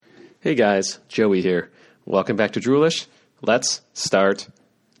Hey guys, Joey here. Welcome back to Droolish. Let's start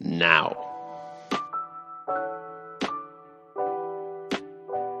now.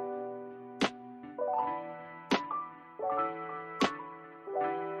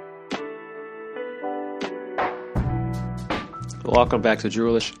 Welcome back to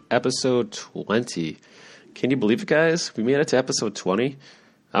Droolish, episode 20. Can you believe it, guys? We made it to episode 20.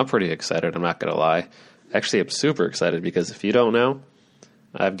 I'm pretty excited, I'm not going to lie. Actually, I'm super excited because if you don't know,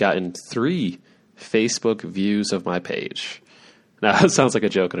 I've gotten 3 Facebook views of my page. Now, it sounds like a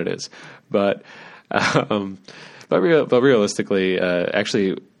joke, and it is. But realistically, it's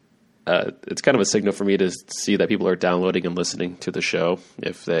kind of a signal for me to see that people are downloading and listening to the show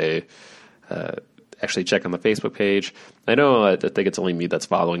if they actually check on the Facebook page. I know I think it's only me that's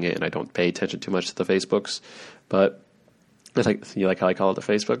following it, and I don't pay attention too much to the Facebooks. But you like how I call it the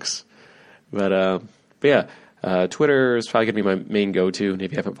Facebooks? But yeah. Twitter is probably going to be my main go-to, and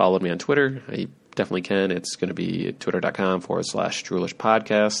if you haven't followed me on Twitter, you definitely can. It's going to be twitter.com/Droolish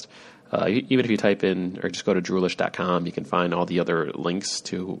podcast. Even if you type in, or just go to Droolish.com, you can find all the other links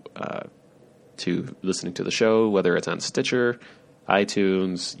to listening to the show, whether it's on Stitcher,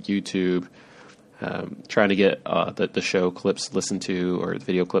 iTunes, YouTube. Trying to get the show clips listened to, or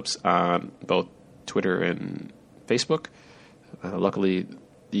video clips on both Twitter and Facebook. Luckily,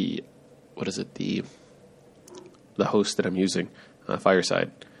 the host that I'm using,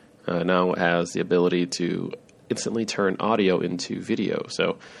 Fireside, now has the ability to instantly turn audio into video.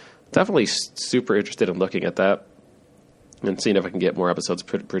 So definitely super interested in looking at that and seeing if I can get more episodes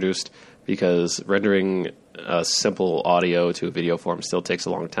produced, because rendering a simple audio to a video form still takes a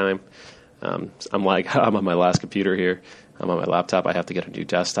long time. I'm on my last computer here. I'm on my laptop. I have to get a new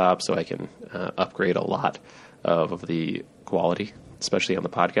desktop so I can upgrade a lot of the quality, especially on the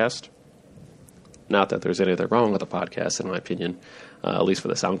podcast. Not that there's anything wrong with the podcast, in my opinion, at least for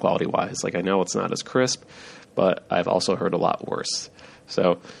the sound quality wise. Like, I know it's not as crisp, but I've also heard a lot worse.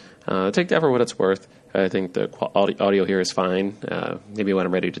 So take that for what it's worth. I think the audio here is fine. Maybe when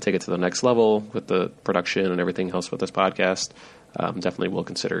I'm ready to take it to the next level with the production and everything else with this podcast, definitely will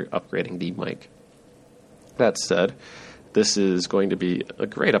consider upgrading the mic. That said, this is going to be a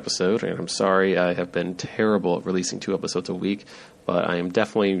great episode, and I'm sorry I have been terrible at releasing 2 episodes a week, but I am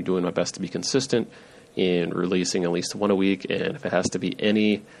definitely doing my best to be consistent in releasing at least 1 a week, and if it has to be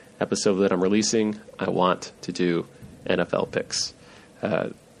any episode that I'm releasing, I want to do NFL picks.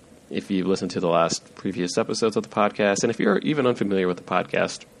 If you listen to the previous episodes of the podcast, and if you're even unfamiliar with the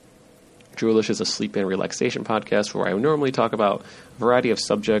podcast, Droolish is a sleep and relaxation podcast where I normally talk about a variety of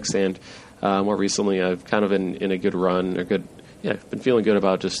subjects, and more recently I've kind of been in a good run, I've been feeling good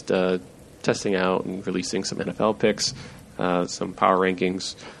about just testing out and releasing some NFL picks, some power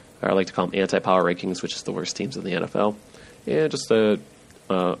rankings, or I like to call them anti-power rankings, which is the worst teams in the NFL, and just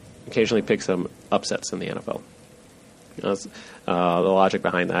occasionally pick some upsets in the NFL. The logic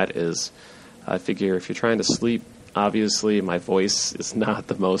behind that is, I figure if you're trying to sleep, obviously my voice is not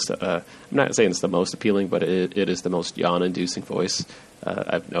the most, I'm not saying it's the most appealing, but it is the most yawn-inducing voice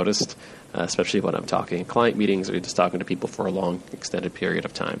I've noticed, especially when I'm talking in client meetings or just talking to people for a long, extended period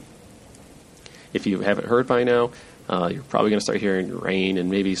of time. If you haven't heard by now, you're probably going to start hearing rain and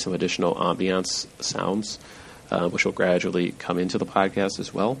maybe some additional ambiance sounds, which will gradually come into the podcast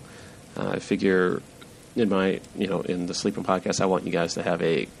as well. I figure in the Sleeping Podcast, I want you guys to have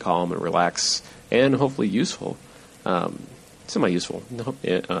a calm and relaxed and hopefully useful, semi-useful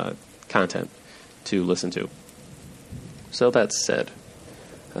content to listen to. So that said,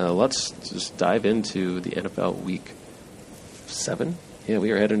 let's just dive into the NFL Week 7. Yeah,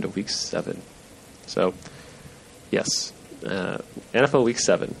 we are heading to Week 7. So, yes, NFL Week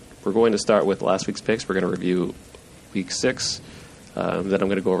 7. We're going to start with last week's picks. We're going to review Week 6. Then I'm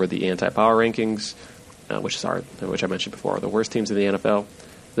going to go over the anti-power rankings, which I mentioned before, are the worst teams in the NFL.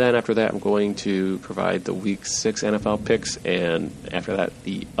 Then after that, I'm going to provide the Week 6 NFL picks, and after that,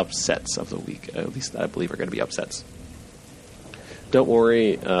 the upsets of the week. At least I believe are going to be upsets. Don't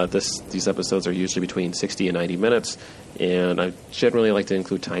worry, these episodes are usually between 60 and 90 minutes, and I generally like to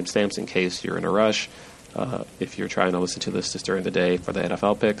include timestamps in case you're in a rush. If you're trying to listen to this just during the day for the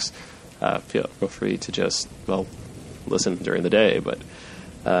NFL picks, feel free to just, listen during the day. But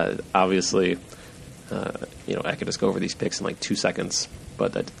obviously, I could just go over these picks in like 2 seconds,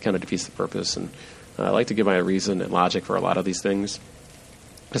 but that kind of defeats the purpose. And I like to give my reason and logic for a lot of these things,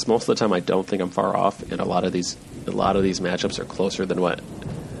 because most of the time I don't think I'm far off, and a lot of these matchups are closer than what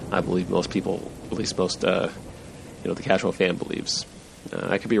I believe most people, at least most the casual fan believes.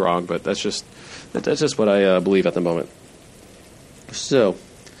 I could be wrong, but that's just what I believe at the moment. So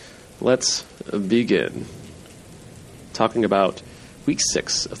let's begin talking about Week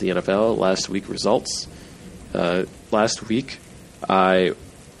 6 of the NFL, last week results. Last week, I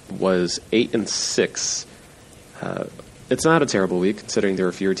was 8-6. It's not a terrible week considering there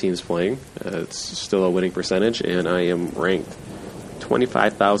are fewer teams playing. It's still a winning percentage, and I am ranked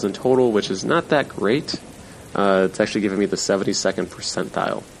 25,000 total, which is not that great. It's actually giving me the 72nd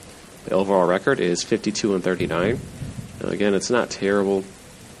percentile. The overall record is 52-39. Again, it's not terrible.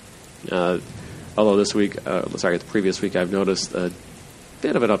 Although the previous week, I've noticed a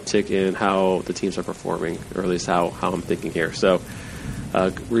bit of an uptick in how the teams are performing, or at least how I'm thinking here. So,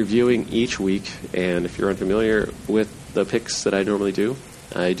 reviewing each week, and if you're unfamiliar with the picks that I normally do,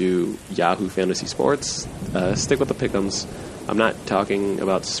 I do Yahoo Fantasy Sports. Stick with the pick'ems. I'm not talking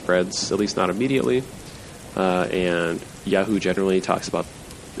about spreads, at least not immediately. And Yahoo generally talks about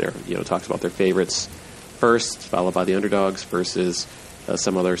their favorites first, followed by the underdogs, versus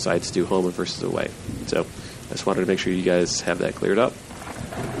some other sites do home and versus away. So I just wanted to make sure you guys have that cleared up.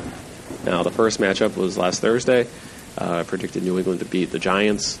 Now, the first matchup was last Thursday. I predicted New England to beat the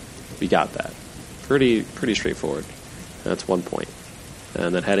Giants. We got that. Pretty straightforward. That's 1 point.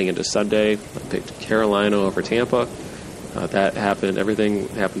 And then heading into Sunday, I picked Carolina over Tampa. That happened. Everything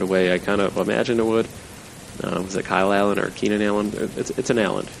happened the way I kind of imagined it would. Was it Kyle Allen or Keenan Allen? It's an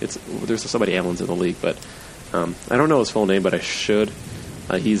Allen. There's somebody Allen's in the league, but I don't know his full name, but I should.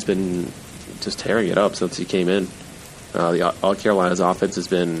 He's been just tearing it up since he came in. All Carolina's offense has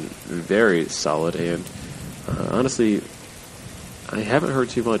been very solid, and honestly, I haven't heard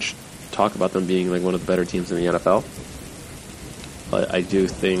too much talk about them being like one of the better teams in the NFL. But I do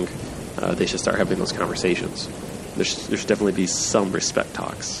think they should start having those conversations. There should definitely be some respect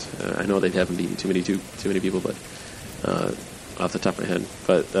talks. I know they haven't beaten too many people, but off the top of my head.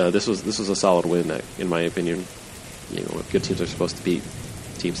 But this was a solid win, that, in my opinion. Good teams are supposed to beat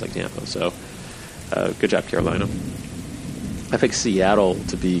teams like Tampa. So good job, Carolina. I picked Seattle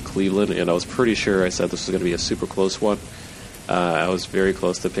to beat Cleveland, and I was pretty sure I said this was going to be a super close one. I was very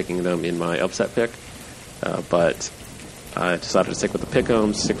close to picking them in my upset pick, but I decided to stick with the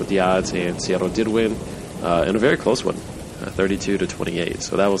pick'em, stick with the odds, and Seattle did win in a very close one, 32-28.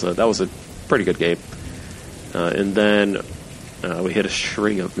 So that was a pretty good game. And then we hit a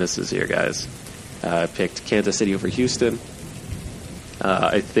string of misses here, guys. I picked Kansas City over Houston.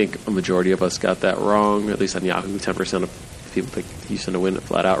 I think a majority of us got that wrong, at least on Yahoo. 10% of people picked Houston to win it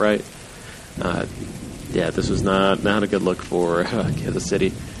flat outright. This was not a good look for Kansas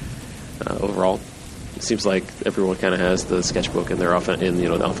City overall. It seems like everyone kind of has the sketchbook in their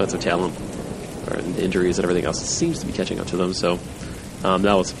the offensive talent, or in the injuries and everything else. It seems to be catching up to them. So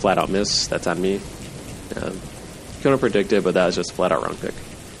that was a flat out miss. That's on me. Couldn't predict it, but that was just a flat out wrong pick.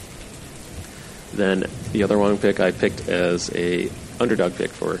 Then the other wrong pick I picked as a underdog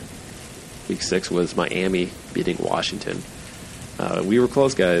pick for Week 6 was Miami beating Washington. We were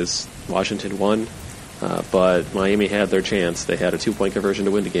close, guys. Washington won, but Miami had their chance. They had a 2-point conversion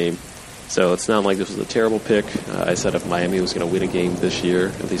to win the game. So it's not like this was a terrible pick. I said if Miami was going to win a game this year,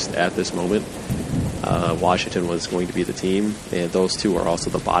 at least at this moment, Washington was going to be the team, and those two are also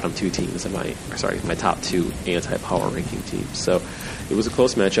the bottom two teams in my top two anti-power ranking teams. So it was a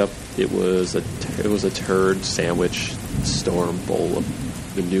close matchup. It was a turd sandwich storm bowl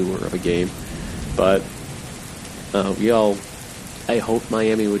of manure of a game, but I hope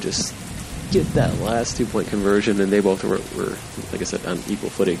Miami would just get that last 2-point conversion, and they both were, like I said, on equal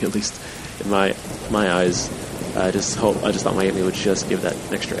footing, at least in my eyes. I just thought Miami would just give that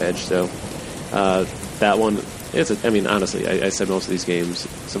extra edge. So that one, honestly, I said most of these games,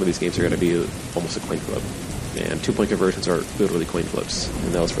 some of these games are going to be almost a coin flip, and 2-point conversions are literally coin flips,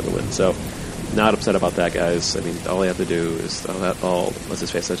 and that was for the win. So not upset about that, guys. All they have to do is let's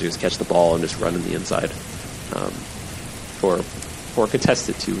just face it, is catch the ball and just run in the inside for a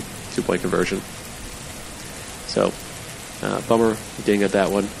contested 2-point conversion. So, bummer, didn't get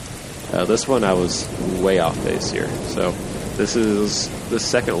that one. This one I was way off base here. So, this is the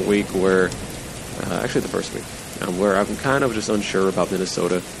second week actually the first week, where I'm kind of just unsure about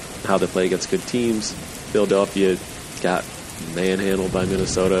Minnesota, how they play against good teams. Philadelphia got manhandled by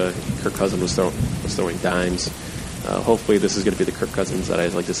Minnesota. Kirk Cousins was throwing dimes. Hopefully this is going to be the Kirk Cousins that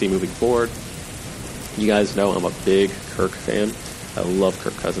I'd like to see moving forward. You guys know I'm a big Kirk fan. I love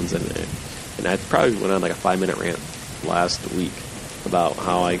Kirk Cousins, and I probably went on like a 5-minute rant last week about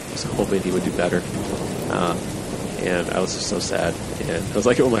how I was hoping he would do better, and I was just so sad. And it was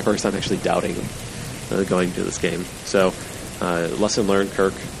like my first time actually doubting him going to this game. So, lesson learned,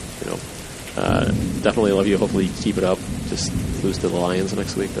 Kirk. Definitely love you. Hopefully you keep it up. Just lose to the Lions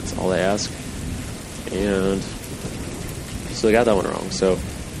next week. That's all I ask. And so I got that one wrong. So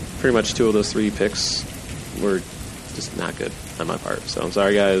pretty much 2 of those 3 picks were just not good on my part. So I'm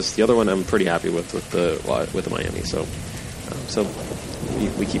sorry, guys. The other one I'm pretty happy with the Miami. So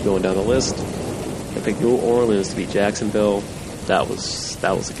we keep going down the list. I picked New Orleans to beat Jacksonville. That was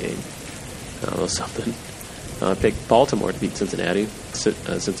a game. That was something. I picked Baltimore to beat Cincinnati.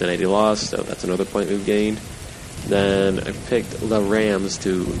 Cincinnati lost, so that's another point we've gained. Then I picked the Rams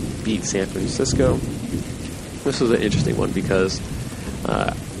to beat San Francisco. This was an interesting one because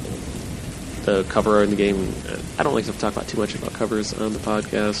the cover in the game, I don't like to talk about too much about covers on the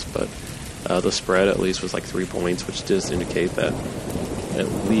podcast, but the spread at least was like 3 points, which does indicate that at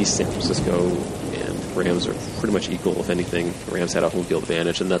least San Francisco and Rams are pretty much equal. If anything, the Rams had a home field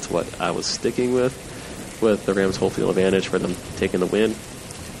advantage, and that's what I was sticking with the Rams' home field advantage for them taking the win.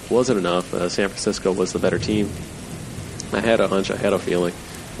 Wasn't enough. San Francisco was the better team. I had a hunch, I had a feeling.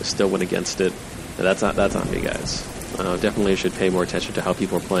 I still went against it. That's on me, guys. Definitely should pay more attention to how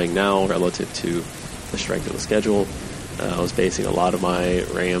people are playing now relative to the strength of the schedule. I was basing a lot of my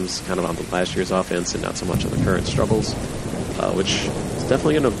Rams kind of on the last year's offense and not so much on the current struggles, which is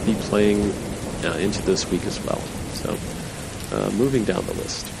definitely going to be playing into this week as well. So, moving down the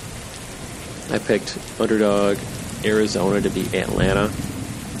list. I picked underdog Arizona to beat Atlanta.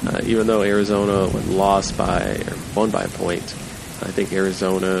 Even though Arizona won by a point, I think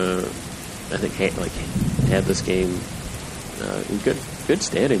Arizona had this game in good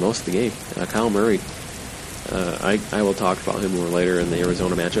standing most of the game. Kyle Murray, I will talk about him more later in the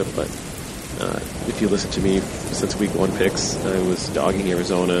Arizona matchup, but if you listen to me since week 1 picks, I was dogging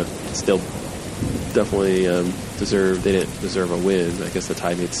Arizona. Still definitely they didn't deserve a win. I guess the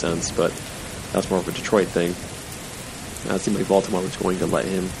tie made sense, but that's more of a Detroit thing. It seemed like Baltimore was going to let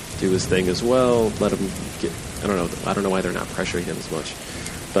him do his thing as well. Let him get. I don't know why they're not pressuring him as much.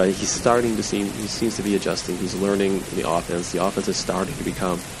 But he seems to be adjusting. He's learning the offense. The offense is starting to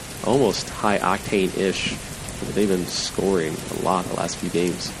become almost high octane-ish. They've been scoring a lot the last few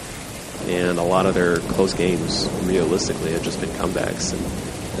games, and a lot of their close games, realistically, have just been comebacks. And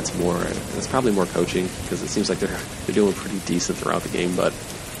it's probably more coaching because it seems like they're doing pretty decent throughout the game. But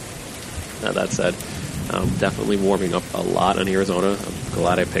that said, definitely warming up a lot on Arizona. I'm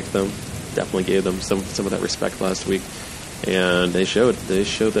glad I picked them. Definitely gave them some of that respect last week, and they showed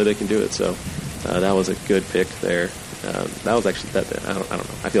that they can do it. So that was a good pick there. That was actually I don't know.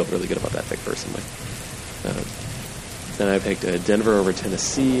 I feel really good about that pick personally. Then I picked Denver over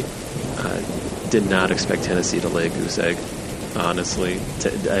Tennessee. Did not expect Tennessee to lay a goose egg. Honestly,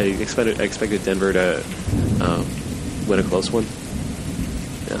 I expected Denver to win a close one.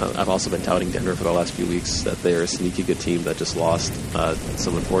 I've also been touting Denver for the last few weeks that they're a sneaky good team that just lost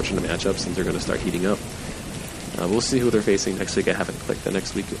some unfortunate matchups, and they're going to start heating up. We'll see who they're facing next week. I haven't clicked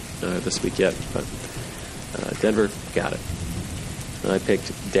this week yet, but Denver got it. I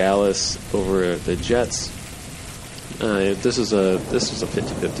picked Dallas over the Jets. This was a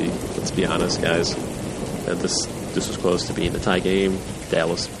 50-50. Let's be honest, guys. This was close to being a tie game.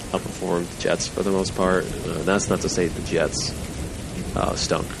 Dallas outperformed the Jets for the most part. That's not to say the Jets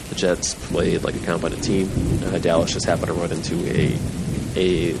stunk. The Jets played like a competent team. Dallas just happened to run into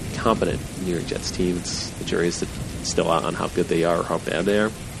a competent New York Jets team. The jury's still out on how good they are or how bad they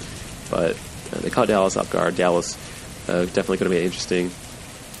are. But they caught Dallas off guard. Dallas definitely going to be interesting.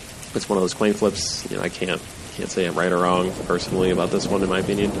 It's one of those coin flips. I can't say I'm right or wrong personally about this one in my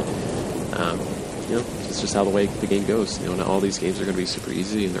opinion. It's just how the game goes. Not all these games are going to be super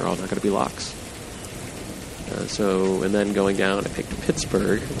easy, and they're all not going to be locks. And then going down, I picked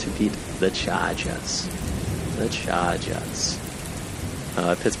Pittsburgh to beat the Chargers.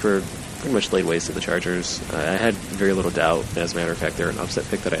 Pittsburgh pretty much laid waste to the Chargers. I had very little doubt. As a matter of fact, they're an upset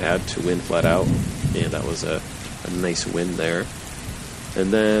pick that I had to win flat out, and that was a nice win there.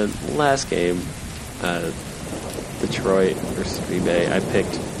 And then last game, Detroit versus Green Bay. I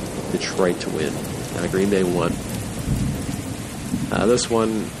picked Detroit to win. Green Bay won.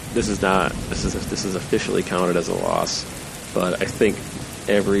 This is officially counted as a loss, but I think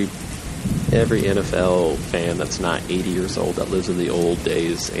every NFL fan that's not 80 years old that lives in the old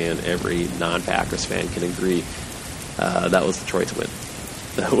days, and every non-Packers fan can agree that was Detroit's win.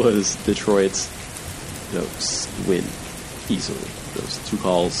 That was Detroit's win easily. Those 2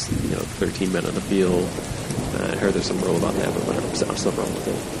 calls, 13 men on the field. I heard there's some rule about that, but whatever. I'm still rolling with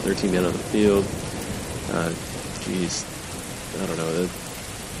it. 13 men on the field. I don't know.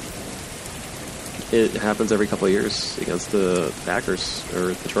 It happens every couple of years against the Packers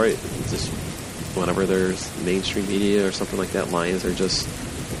or Detroit. It's just whenever there's mainstream media or something like that, Lions are just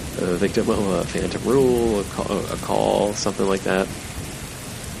a victim of a phantom rule, a call, something like that.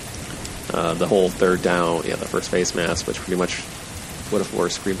 The whole third down, the first face mask, which pretty much would have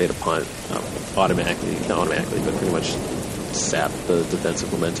forced Green Bay to punt automatically, not automatically, but pretty much sap the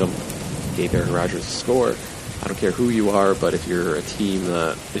defensive momentum, gave Aaron Rodgers a score. I don't care who you are, but if you're a team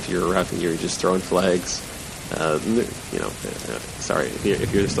that, if you're a ref and you're just throwing flags, sorry,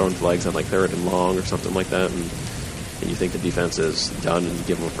 if you're just throwing flags on like 3rd and long or something like that, and you think the defense is done and you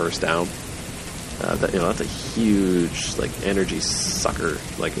give them a first down, that's a huge like energy sucker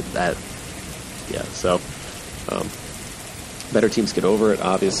like that. Yeah, so better teams get over it,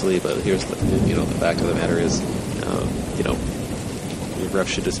 obviously, but here's the fact of the matter is, the refs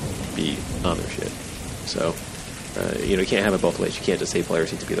should just be on their shit. So, you can't have it both ways. You can't just say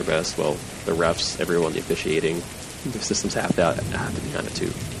players need to be their best. Well, the refs, everyone, the officiating, the systems have to be on it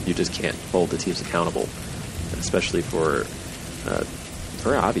too. You just can't hold the teams accountable, especially for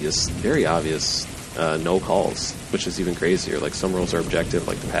very obvious no calls, which is even crazier. Like, some rules are objective,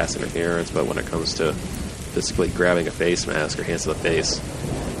 like the pass interference, but when it comes to physically grabbing a face mask or hands to the face,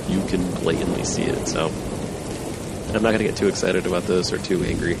 you can blatantly see it. So I'm not going to get too excited about this or too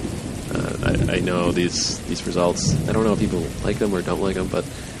angry. I know these results. I don't know if people like them or don't like them, but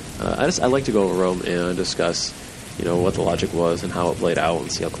I like to go over them and discuss, what the logic was and how it played out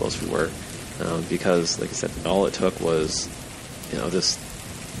and see how close we were. Because, like I said, all it took was,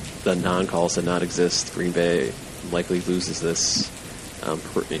 the non-calls did not exist. Green Bay likely loses this,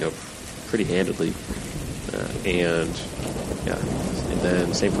 pretty handedly. And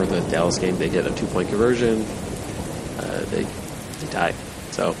then same for the Dallas game. They get a 2-point conversion. They tie.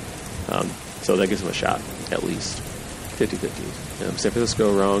 So that gives them a shot, at least 50-50. San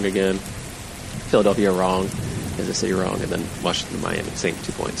Francisco wrong again. Philadelphia wrong. Kansas City wrong. And then Washington, Miami, same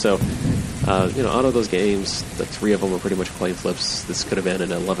 2 points. So, out of those games, like 3 of them were pretty much coin flips. This could have been an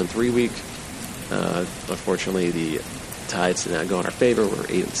 11-3 week. Unfortunately, the Tides did not go in our favor. We're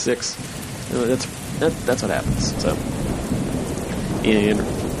 8-6. That's what happens. So, in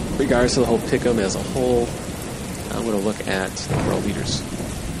regards to the whole pick'em as a whole, I'm going to look at the world leaders.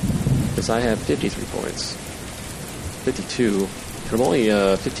 Because I have 53 points, 52, and I'm only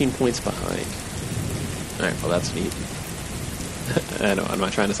 15 points behind. Alright, well, that's neat. I know, I'm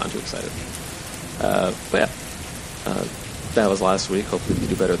not trying to sound too excited. That was last week. Hopefully we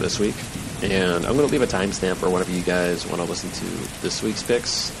can do better this week. And I'm going to leave a timestamp for whenever you guys want to listen to this week's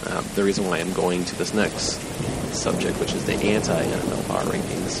picks. The reason why I'm going to this next subject, which is the anti-NFL power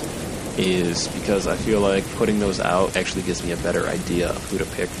rankings, is because I feel like putting those out actually gives me a better idea of who to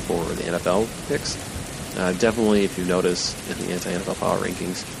pick for the NFL picks. Definitely, if you notice in the anti-NFL power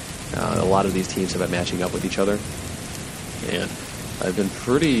rankings, a lot of these teams have been matching up with each other, and I've been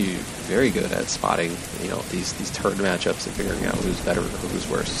very good at spotting, these turn matchups and figuring out who's better or who's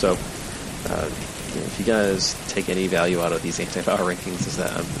worse. So, if you guys take any value out of these anti-power rankings, is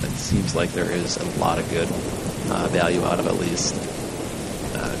that it seems like there is a lot of good value out of at least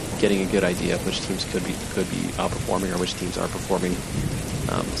getting a good idea of which teams could be outperforming or which teams are performing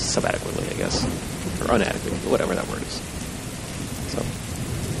subadequately, I guess, or unadequately, whatever that word is. So,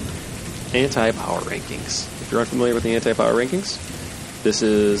 anti-power rankings. If you're unfamiliar with the anti-power rankings, this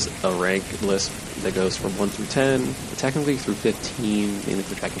is a rank list that goes from 1 through 10, technically through 15, mainly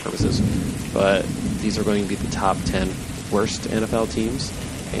for tracking purposes, but these are going to be the top 10 worst NFL teams,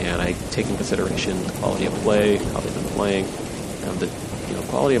 and I take in consideration the quality of play, how they've been playing, the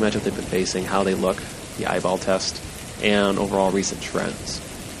quality of matchup they've been facing, how they look, the eyeball test, and overall recent trends.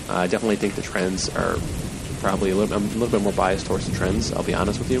 I definitely think the trends are probably I'm a little bit more biased towards the trends, I'll be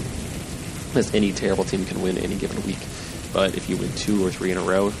honest with you, as any terrible team can win any given week. But if you win 2 or 3 in a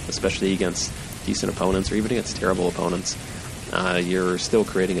row, especially against decent opponents or even against terrible opponents, you're still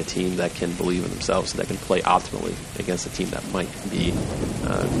creating a team that can believe in themselves, that can play optimally against a team that might be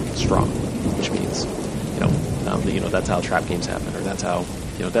strong, which means, that's how trap games happen, or that's how,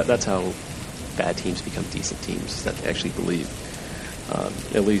 that's how bad teams become decent teams, that they actually believe.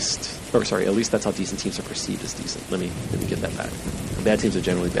 At least that's how decent teams are perceived as decent. Let me get that back. Bad teams are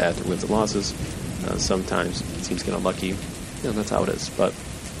generally bad through wins and losses. Sometimes teams get unlucky. That's how it is. But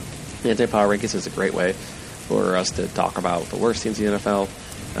the anti-power rankings is a great way for us to talk about the worst teams in the NFL,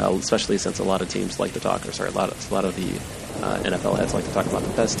 especially since a lot of teams like to talk, a lot of the NFL heads like to talk about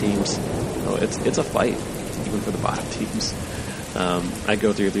the best teams. It's a fight, even for the bottom teams. I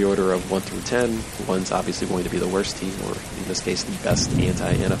go through the order of 1 through 10. 1's obviously going to be the worst team, or in this case, the best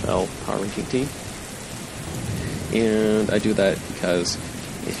anti-NFL power ranking team. And I do that because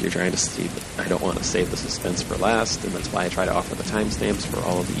if you're trying to see, I don't want to save the suspense for last, and that's why I try to offer the timestamps for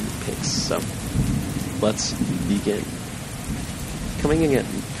all of the picks. So, let's begin. Coming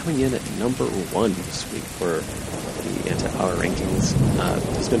in at number 1 this week for the anti-power rankings,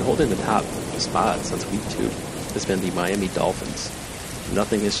 has been holding the top spot since week 2. Has been the Miami Dolphins.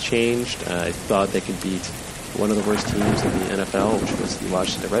 Nothing has changed. I thought they could beat one of the worst teams in the NFL, which was the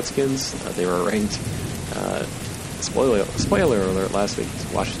Washington Redskins. They were ranked, spoiler alert, last week,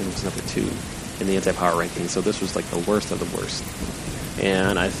 Washington was number 2 in the anti-power ranking, so this was like the worst of the worst.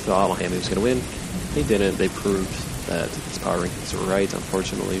 And I thought Miami was going to win. They didn't. They proved that its power rankings were right,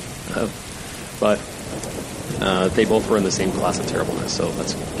 unfortunately. But they both were in the same class of terribleness, so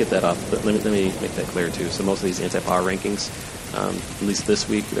let's get that up. But let me make that clear, too. So most of these anti-power rankings, at least this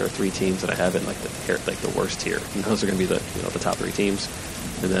week, there are 3 teams that I have in like the worst tier. And those are going to be the top 3 teams.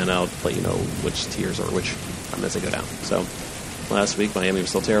 And then I'll let you know which tiers or which as they go down. So last week, Miami was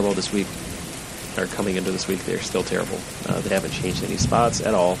still terrible. This week, or coming into this week, they're still terrible. They haven't changed any spots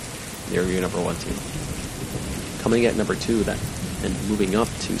at all. They're your number 1 team. Coming at number 2, and moving up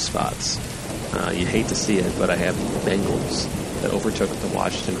 2 spots. You hate to see it, but I have the Bengals that overtook the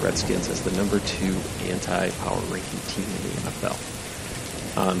Washington Redskins as the number 2 anti-power ranking team in the NFL.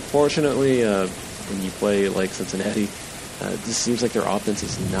 Unfortunately, when you play like Cincinnati, it just seems like their offense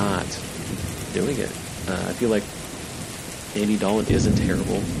is not doing it. I feel like Andy Dalton isn't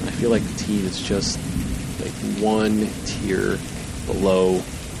terrible. I feel like the team is just like 1 tier below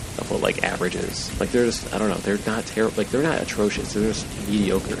of what like average is. Like they're just, I don't know, they're not terrible. Like they're not atrocious. They're just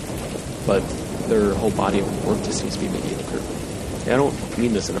mediocre. But their whole body of work just seems to be mediocre. And I don't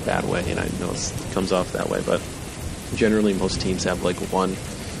mean this in a bad way, and I know it comes off that way, but generally most teams have like one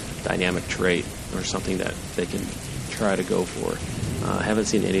dynamic trait or something that they can try to go for. I haven't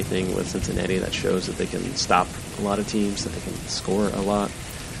seen anything with Cincinnati that shows that they can stop a lot of teams, that they can score a lot.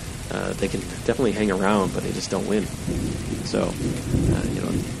 They can definitely hang around, but they just don't win. So,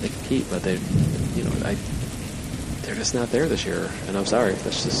 they compete, but they're just not there this year. And I'm sorry,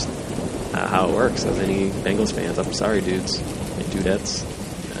 that's just how it works. As any Bengals fans, I'm sorry, dudes and dudettes.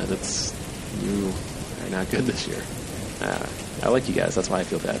 You are not good this year. I like you guys. That's why I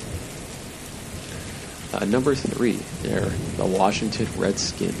feel bad. Number 3, they're the Washington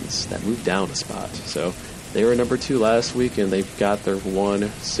Redskins that moved down a spot. So they were number 2 last week, and they've got their 1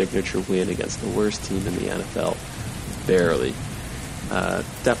 signature win against the worst team in the NFL. Barely.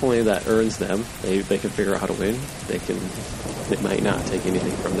 Definitely that earns them. They can figure out how to win. It might not take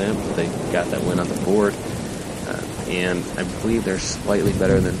anything from them, but they got that win on the board. And I believe they're slightly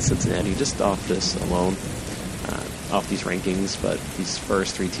better than Cincinnati, just off this alone. Off these rankings, but these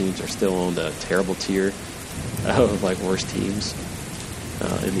first 3 teams are still on the terrible tier of like worst teams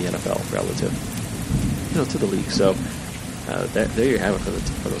in the NFL relative, to the league. So there you have it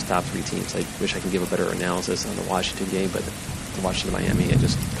for those top 3 teams. I wish I could give a better analysis on the Washington game, but the Washington Miami, I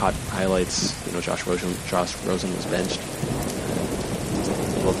just caught highlights. Josh Rosen was benched.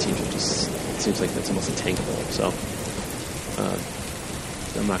 Both teams are just, it seems like it's almost attainable. So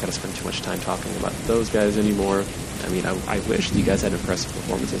I'm not going to spend too much time talking about those guys anymore. I mean, I wish you guys had impressive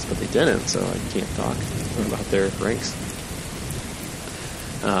performances, but they didn't, so I can't talk about their ranks.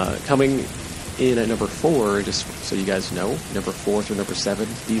 Coming in at number 4, just so you guys know, number 4 through number 7,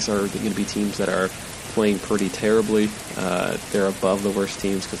 these are going to be teams that are playing pretty terribly. They're above the worst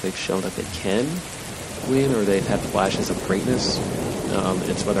teams because they've shown that they can win, or they've had flashes of greatness.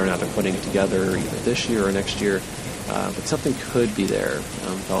 It's whether or not they're putting it together either this year or next year. But something could be there,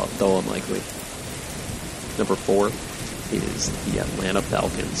 though unlikely. Number 4 is the Atlanta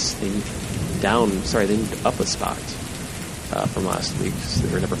Falcons. They moved up a spot from last week. So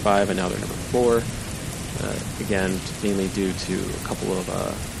they were number 5, and now they're number 4. Again, mainly due to a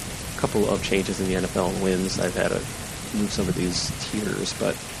couple of changes in the NFL and wins. I've had to move some of these tiers,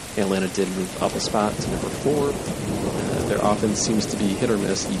 but Atlanta did move up a spot to number 4. Their offense seems to be hit or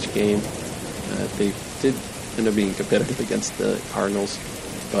miss each game. They did end up being competitive against the Cardinals,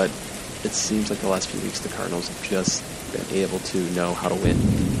 but it seems like the last few weeks the Cardinals have just been able to know how to win.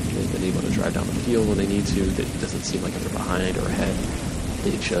 They've been able to drive down the field when they need to. It doesn't seem like if they're behind or ahead,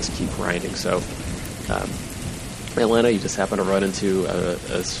 they just keep grinding. So Atlanta, you just happen to run into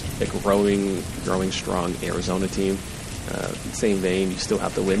a growing strong Arizona team. Same vein, you still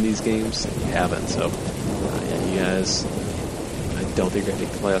have to win these games, and you haven't. So you guys, I don't think you're going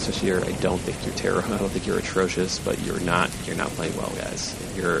to take the playoffs this year. I don't think you're terrible. I don't think you're atrocious, but you're not playing well, guys.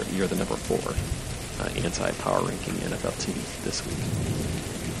 You're the number 4 anti-power ranking NFL team this week.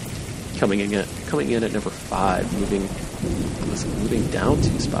 Coming in at number 5, moving down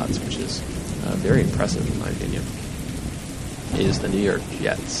 2 spots, which is very impressive in my opinion, is the New York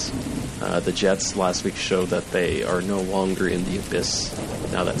Jets. The Jets last week showed that they are no longer in the abyss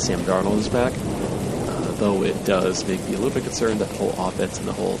now that Sam Darnold is back. Though it does make me a little bit concerned that the whole offense and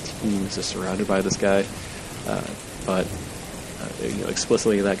the whole team is just surrounded by this guy. But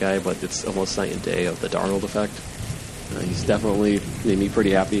explicitly that guy, but it's almost night and day of the Darnold effect. He's definitely made me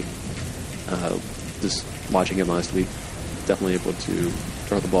pretty happy. Just watching him last week, definitely able to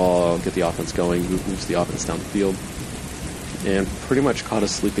throw the ball, get the offense going, moves the offense down the field, and pretty much caught a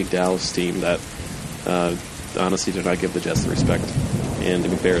sleeping Dallas team that honestly did not give the Jets the respect. And to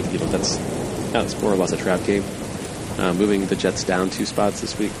be fair, that's more or less a trap game. Moving the Jets down 2 spots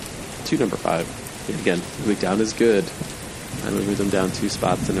this week to number 5. And again, moving down is good. I'm moving them down 2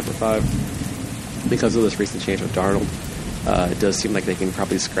 spots to number 5 because of this recent change with Darnold. It does seem like they can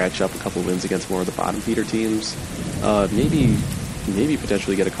probably scratch up a couple wins against more of the bottom feeder teams. Maybe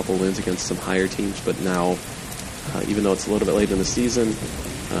potentially get a couple wins against some higher teams, but now, even though it's a little bit late in the season,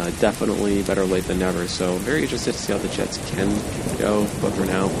 definitely better late than never. So very interested to see how the Jets can go, but for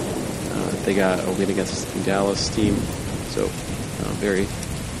now, they got a win against the Dallas team. So very,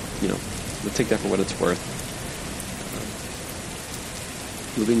 we'll take that for what it's worth.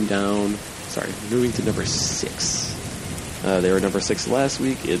 Moving to number 6. They were number 6 last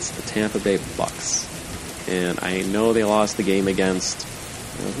week. It's the Tampa Bay Bucks. And I know they lost the game against,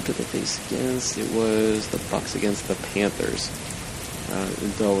 who did they face against? It was the Bucks against the Panthers.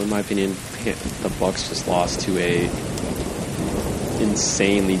 Though, in my opinion, the Bucks just lost to a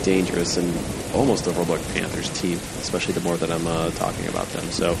insanely dangerous and almost overlooked Panthers team, especially the more that I'm talking about them.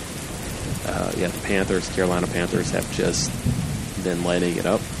 So, the Carolina Panthers have just been lighting it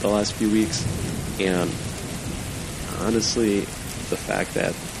up the last few weeks. And honestly, the fact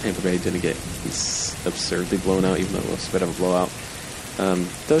that Tampa Bay didn't get absurdly blown out, even though it was a bit of a blowout,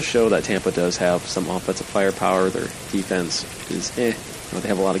 does show that Tampa does have some offensive firepower. Their defense is they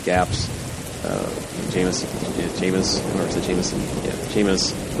have a lot of gaps. Jameis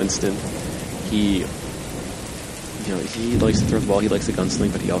Winston, he likes to throw the ball, he likes to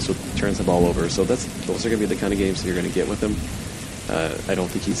gunsling, but he also turns the ball over. So those are going to be the kind of games that you're going to get with him. I don't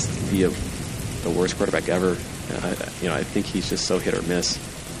think he's the worst quarterback ever. I think he's just so hit or miss.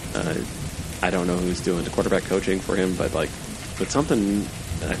 I don't know who's doing the quarterback coaching for him, but something,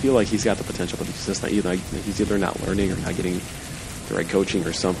 I feel like he's got the potential, but he's just not he's either not learning or not getting the right coaching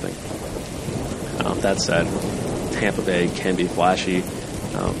or something. That said, Tampa Bay can be flashy,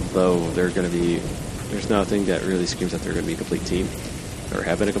 though there's nothing that really screams that they're going to be a complete team or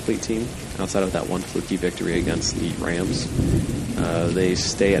have been a complete team outside of that one fluky victory against the Rams. They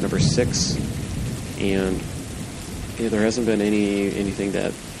stay at number 6, and there hasn't been anything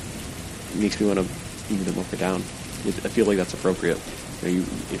that makes me want to move them up or down. I feel like that's appropriate.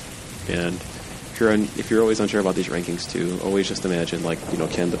 If you're always unsure about these rankings too, always just imagine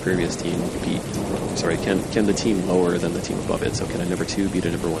can the previous team can the team lower than the team above it? So can a number 2 beat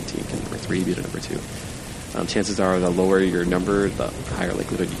a number 1 team? Can number 3 beat a number 2? Chances are the lower your number, the higher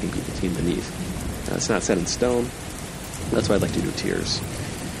likelihood you can beat the team beneath. It's not set in stone. That's why I like to do tiers.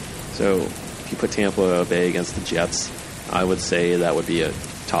 So if you put Tampa Bay against the Jets, I would say that would be a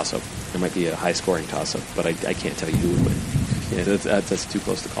toss-up. It might be a high-scoring toss-up, but I can't tell you who would win. Yeah, that's too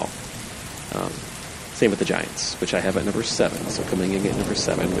close to call. Same with the Giants, which I have at number 7. So coming in at number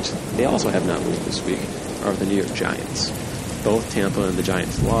 7, which they also have not moved this week, are the New York Giants. Both Tampa and the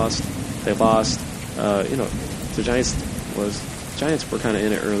Giants lost. They lost. The Giants were kind of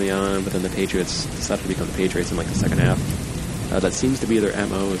in it early on, but then the Patriots decided to become the Patriots in the second half. That seems to be their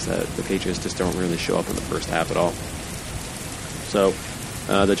MO, is that the Patriots just don't really show up in the first half at all. So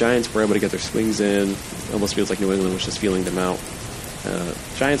the Giants were able to get their swings in. It almost feels like New England was just feeling them out.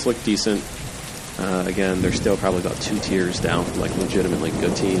 Giants look decent. Again, they're still probably about 2 tiers down from legitimately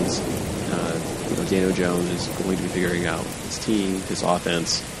good teams. Daniel Jones is going to be figuring out his team, his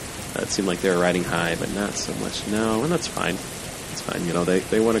offense. It seemed like they were riding high, but not so much now, and that's fine. It's fine.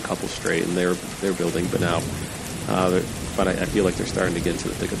 They won a couple straight, and they're building, but now, but I feel like they're starting to get into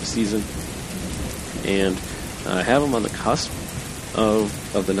the thick of the season, and I have them on the cusp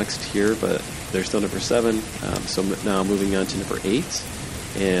of the next tier, but they're still number 7. So now moving on to number 8.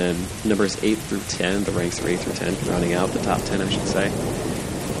 And numbers 8 through 10, the ranks are 8 through 10, rounding out the top 10, I should say.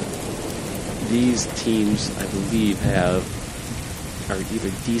 These teams, I believe, are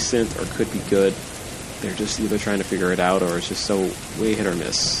either decent or could be good. They're just either trying to figure it out or it's just so way hit or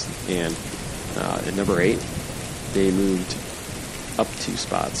miss. And at number 8, they moved up 2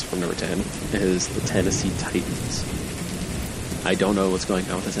 spots from number 10, is the Tennessee Titans. I don't know what's going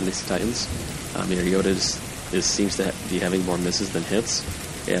on with the Tennessee Titans. Mariota seems to be having more misses than hits,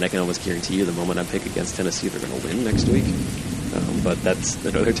 and I can almost guarantee you the moment I pick against Tennessee, they're going to win next week. But that's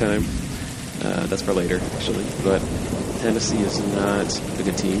another time. That's for later, actually. But Tennessee is not a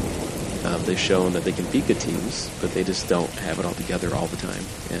good team. They've shown that they can beat good teams, but they just don't have it all together all the time.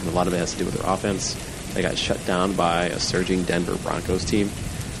 And a lot of it has to do with their offense. They got shut down by a surging Denver Broncos team,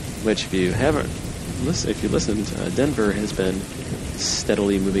 which if you listened, Denver has been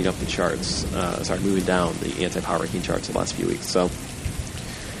steadily moving up the charts. Moving down the anti-power ranking charts the last few weeks. So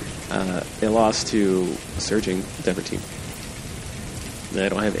they lost to a surging Denver team. I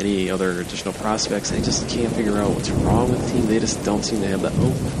don't have any other additional prospects. I just can't figure out what's wrong with the team. They just don't seem to have that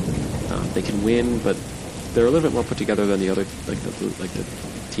hope. They can win, but they're a little bit more put together than the other, like the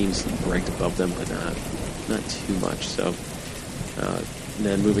teams ranked above them, but not too much. So, and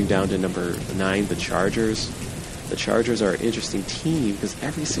then moving down to number 9, the Chargers. The Chargers are an interesting team because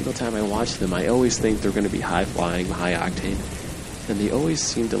every single time I watch them, I always think they're going to be high flying, high octane, and they always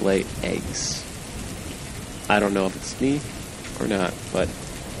seem to lay eggs. I don't know if it's me or not, but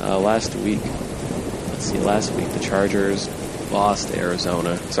last week the Chargers lost to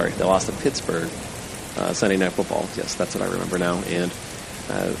Arizona. Sorry, they lost to Pittsburgh. Sunday Night Football. Yes, that's what I remember now. And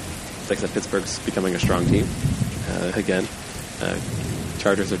like I said, Pittsburgh's becoming a strong team again.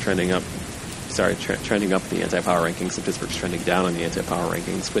 Chargers are trending up. Trending up the anti-power rankings, and Pittsburgh's trending down on the anti-power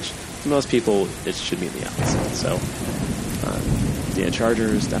rankings, which for most people it should be the opposite. So,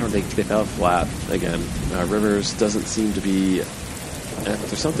 Chargers. I don't think they fell flat again. Rivers doesn't seem to be.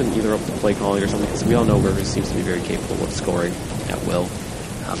 There's something either up with the play calling or something, because we all know Rivers seems to be very capable of scoring at will.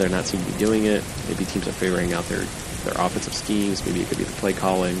 They're not seem to be doing it. Maybe teams are figuring out their offensive schemes. Maybe it could be the play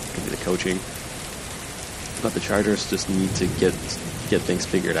calling, it could be the coaching. But the Chargers just need to get things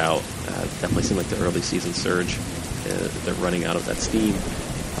figured out. Definitely seem like the early season surge. They're running out of that steam.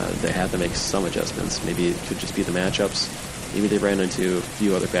 They have to make some adjustments. Maybe it could just be the matchups. Maybe they ran into a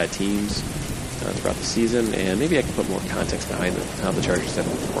few other bad teams throughout the season, and maybe I can put more context behind how the Chargers have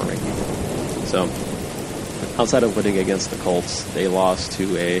been performing. So, outside of winning against the Colts, they lost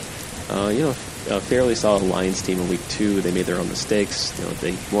to a fairly solid Lions team in Week 2. They made their own mistakes.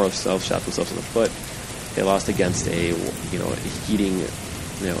 They more or less shot themselves in the foot. They lost against a heating,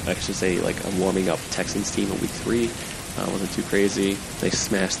 I should say like a warming up Texans team in Week 3. Wasn't too crazy. They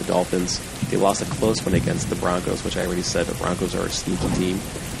smashed the Dolphins. They lost a close one against the Broncos, which I already said the Broncos are a sneaky team.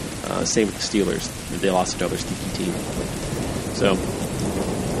 Same with the Steelers. They lost another sneaky team. So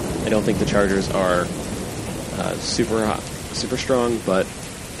I don't think the Chargers are super strong, but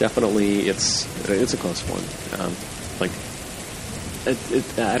definitely it's a close one.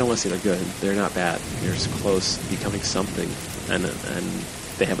 I don't want to say they're good. They're not bad. They're just close, becoming something, and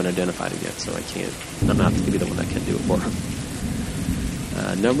they haven't identified it yet. So I'm not going to be the one that can do it for them.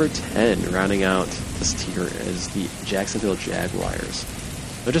 Number 10, rounding out this tier, is the Jacksonville Jaguars.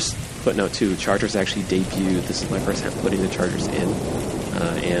 I'll just footnote too. Chargers actually debuted. This is my first time putting the Chargers in,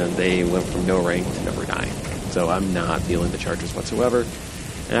 and they went from no rank to number 9. So I'm not feeling the Chargers whatsoever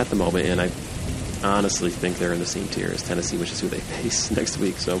at the moment, and I honestly think they're in the same tier as Tennessee, which is who they face next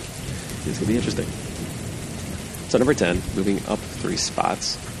week. So it's going to be interesting. So number 10, moving up 3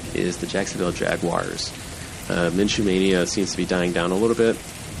 spots, is the Jacksonville Jaguars. Minshew Mania seems to be dying down a little bit.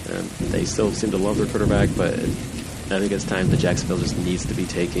 They still seem to love their quarterback, but I think it's time that Jacksonville just needs to be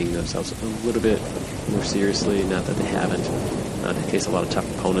taking themselves a little bit more seriously. Not that they haven't. They face a lot of tough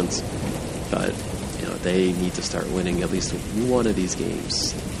opponents, but they need to start winning at least one of these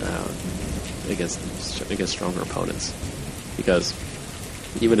games against stronger opponents. Because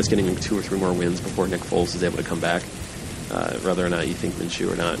even just getting 2 or 3 more wins before Nick Foles is able to come back, whether or not you think Minshew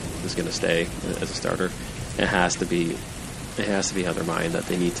or not is going to stay as a starter, it has to be on their mind that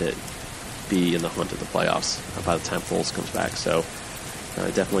they need to be in the hunt of the playoffs by the time Foles comes back. So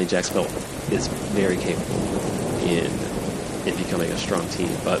definitely Jacksonville is very capable in becoming a strong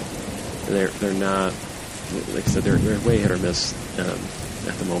team, but they're not, like I said, they're way hit or miss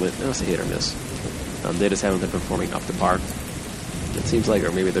at the moment. I don't say hit or miss. They just haven't been performing up to par, it seems like,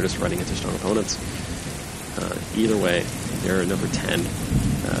 or maybe they're just running into strong opponents. Either way, they're number 10.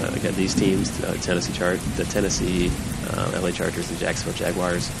 Again, these teams, the Tennessee, LA Chargers, and Jacksonville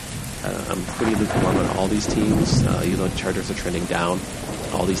Jaguars. I'm pretty lukewarm on all these teams. Even though the Chargers are trending down,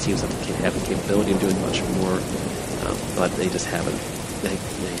 all these teams have the capability of doing much more, but they just haven't. They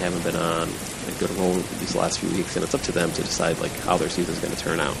haven't been on a good roll these last few weeks, and it's up to them to decide how their season is going to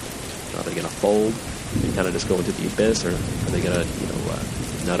turn out. Are they going to fold and kind of just go into the abyss, or are they going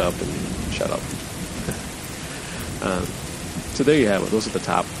to nut up and shut up? So there you have it. Those are the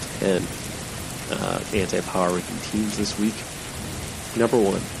top 10 anti-power ranking teams this week. Number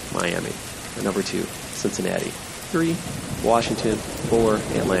 1, Miami. Number 2, Cincinnati. 3, Washington. 4,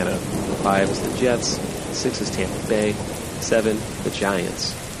 Atlanta. 5 is the Jets. 6 is Tampa Bay. 7, the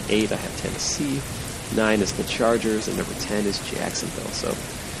Giants. 8, I have Tennessee. 9 is the Chargers. And number 10 is Jacksonville. So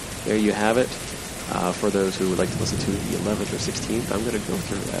there you have it. For those who would like to listen to the 11th or 16th, I'm going to go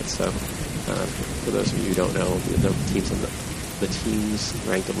through that. So for those of you who don't know, the teams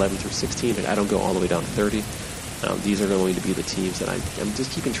ranked 11th through 16th, and I don't go all the way down to 30. These are going to be the teams that I'm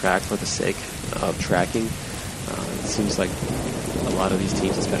just keeping track for the sake of tracking. It seems like a lot of these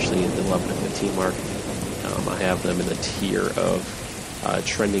teams, especially in the 11 to 15 mark, I have them in the tier of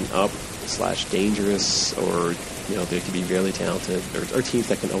trending up / dangerous, or they could be really talented, or teams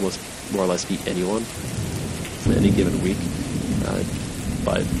that can almost more or less beat anyone in any given week.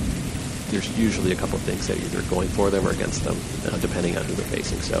 But there's usually a couple of things that are either going for them or against them, depending on who they're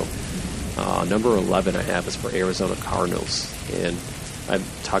facing. So number 11 I have is for Arizona Cardinals, and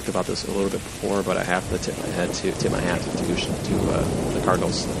I've talked about this a little bit before, but I have to tip my hat to the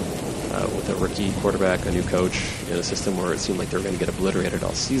Cardinals. With a rookie quarterback, a new coach, in a system where it seemed like they were going to get obliterated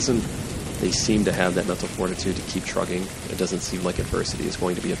all season, they seem to have that mental fortitude to keep trucking. It doesn't seem like adversity is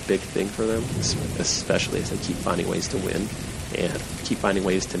going to be a big thing for them, especially as they keep finding ways to win and keep finding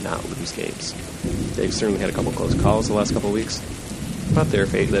ways to not lose games. They've certainly had a couple close calls the last couple of weeks, but they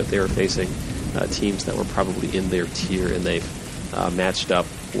were facing teams that were probably in their tier, and they've matched up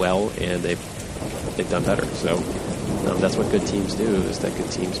well, and they've done better. So that's what good teams do, is that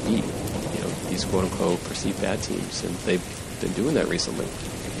good teams beat these quote-unquote perceived bad teams, and they've been doing that recently.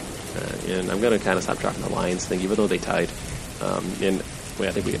 And I'm going to kind of stop dropping the Lions thing, even though they tied. I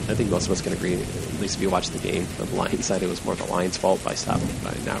think most of us can agree, at least if you watch the game, on the Lions side, it was more the Lions' fault by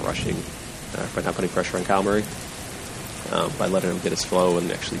not rushing, by not putting pressure on Kyle Murray, by letting him get his flow and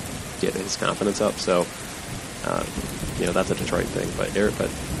actually get his confidence up. So, that's a Detroit thing. But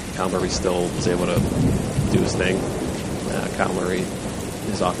Kyle Murray still was able to do his thing. Kyle Murray,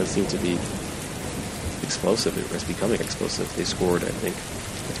 his offense seemed to be explosive. It was becoming explosive. They scored, I think,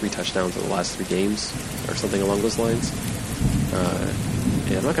 3 touchdowns in the last 3 games, or something along those lines.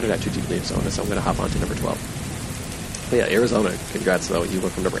 And I'm not going to dive too deeply into Arizona, so I'm going to hop on to number 12. But yeah, Arizona, congrats though. You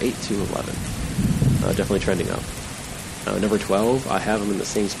went from number 8 to 11. Definitely trending up. Number 12, I have them in the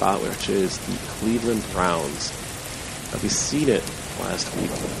same spot, which is the Cleveland Browns. We've seen it last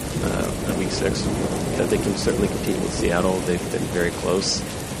week, on week 6, that they can certainly compete with Seattle. They've been very close.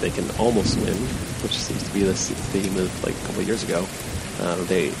 They can almost win, which seems to be the theme of like a couple of years ago.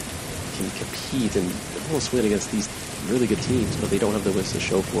 They can compete and almost win against these really good teams, but they don't have the wins to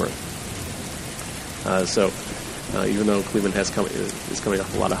show for it. So even though Cleveland is coming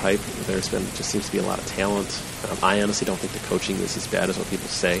off a lot of hype, there's been just seems to be a lot of talent. I honestly don't think the coaching is as bad as what people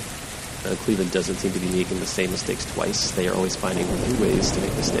say. Cleveland doesn't seem to be making the same mistakes twice. They are always finding new ways to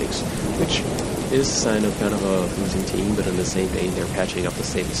make mistakes, which is a sign of kind of a losing team, but in the same vein, they're patching up the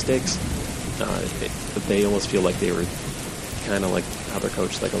same mistakes. They almost feel like they were kind of like how they're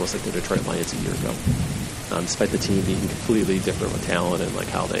coached, like almost like the Detroit Lions a year ago. Despite the team being completely different with talent and like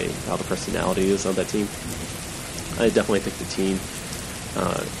how the personality is on that team, I definitely think the team,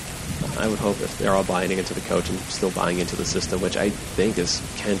 I would hope if they're all buying into the coach and still buying into the system, which I think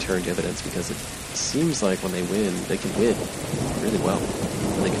can turn dividends, because it seems like when they win, they can win really well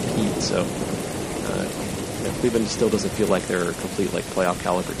when they compete. So Cleveland still doesn't feel like they're a complete like playoff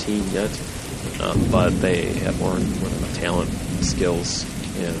caliber team yet, but they have more than enough talent, skills,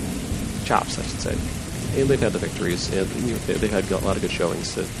 and chops, I should say. And they've had the victories, and they've had a lot of good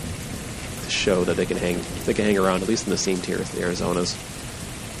showings to show that they can hang around at least in the same tier as the Arizonas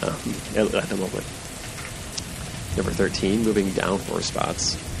at the moment. Number 13, moving down 4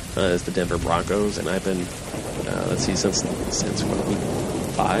 spots, is the Denver Broncos, and I've been since week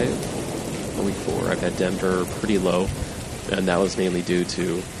 5 or week 4, I've had Denver pretty low, and that was mainly due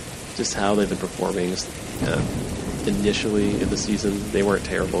to just how they've been performing. Initially in the season, they weren't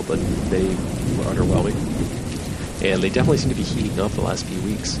terrible, but they were underwhelming. And they definitely seem to be heating up the last few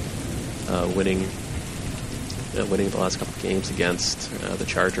weeks, winning the last couple of games against the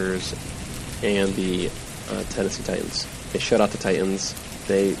Chargers and the Tennessee Titans. They shut out the Titans.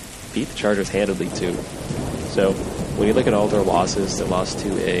 They beat the Chargers handedly, too. So when you look at all their losses, they lost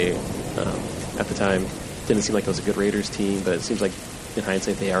to at the time, didn't seem like it was a good Raiders team, but it seems like in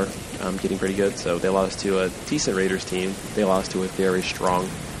hindsight, they are getting pretty good. So they lost to a decent Raiders team. They lost to a very strong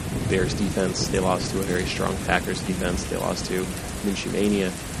Bears defense. They lost to a very strong Packers defense. They lost to Minshew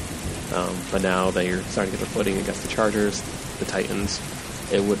Mania. But now they're starting to get their footing against the Chargers, the Titans.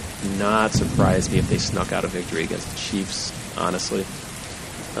 It would not surprise me if they snuck out a victory against the Chiefs, honestly,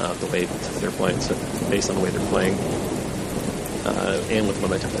 the way they're playing, so based on the way they're playing, and with the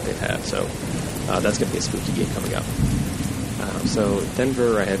momentum that they've had. So that's going to be a spooky game coming up. So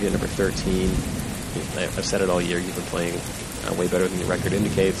Denver, I have you at number 13. I've said it all year. You've been playing way better than your record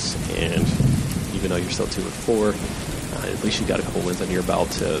indicates, and even though you're still 2-4, at least you've got a couple wins under your belt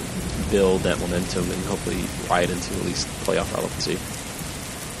to build that momentum and hopefully ride into at least playoff relevancy.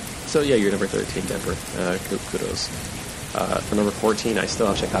 So yeah, you're number 13, Denver. Kudos. For number 14, I still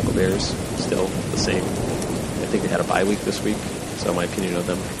have Chicago Bears, still the same. think they had a bye week this week, so my opinion of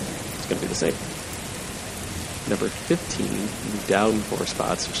them is going to be the same. Number 15, down 4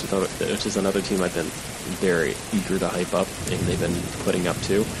 spots, which is another team I've been very eager to hype up, and they've been putting up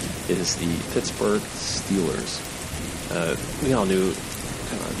to, is the Pittsburgh Steelers. We all knew,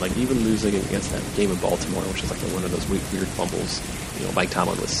 like, even losing against that game in Baltimore, which is like one of those weird fumbles, Mike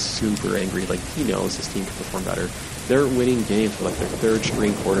Tomlin was super angry. Like, he knows his team can perform better. They're winning games for like their third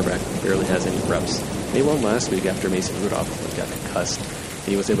string quarterback who barely has any reps. They won last week after Mason Rudolph got concussed, and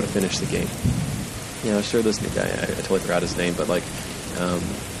he was able to finish the game. Sure, this new guy, I totally forgot his name, but like,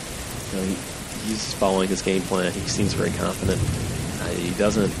 he's following his game plan. He seems very confident. He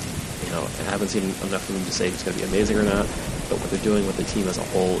doesn't, I haven't seen enough of him to say he's going to be amazing or not, but what they're doing with the team as a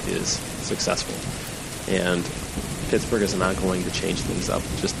whole is successful. And Pittsburgh is not going to change things up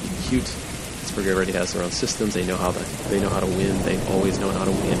just to be cute. Pittsburgh already has their own systems. They know how to win. They've always known how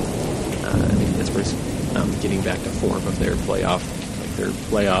to win. I think Pittsburgh's getting back to form of their playoff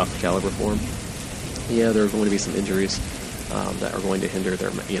caliber form. Yeah, there are going to be some injuries that are going to hinder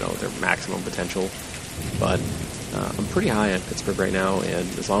their maximum potential, but I'm pretty high on Pittsburgh right now, and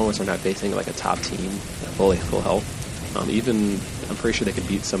as long as they're not facing like a top team at full health, even I'm pretty sure they could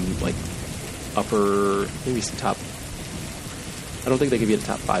beat some like maybe some top. I don't think they could beat a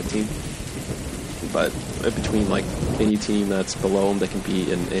top 5 team, but between like any team that's below them, they can beat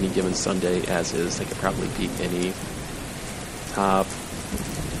in any given Sunday as is. They could probably beat any top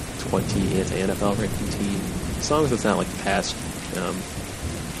 20 anti-NFL ranking team, as long as it's not like the past,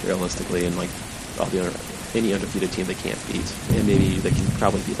 realistically, and like any undefeated team they can't beat, and maybe they can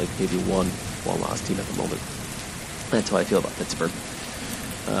probably beat like maybe one lost team at the moment. That's how I feel about Pittsburgh.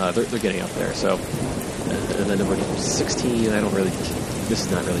 They're getting up there. So, and then number 16, this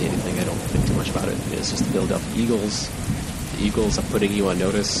is not really anything. I don't think too much about it. It's just the Philadelphia Eagles. The Eagles are putting you on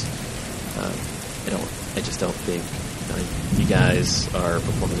notice. I just don't think you guys are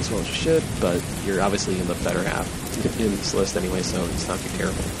performing as well as you should, but you're obviously in the better half in this list anyway, so it's not too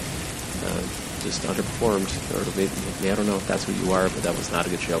terrible. Just underperformed, or maybe I don't know if that's who you are, but that was not a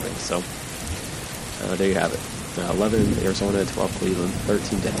good showing. So there you have it. 11 Arizona, 12 Cleveland,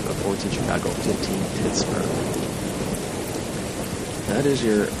 13 Denver, 14 Chicago, 15 Pittsburgh. That is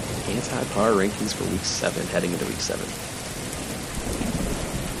your anti-power rankings for Week 7, heading into Week 7.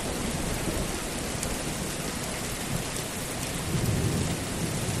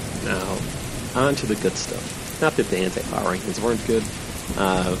 Now, on to the good stuff. Not that the anti-power rankings weren't good.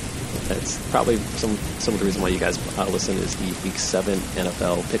 That's probably some of the reason why you guys listen is the Week 7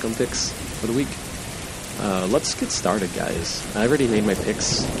 NFL Pick'em picks for the week. Let's get started, guys. I already made my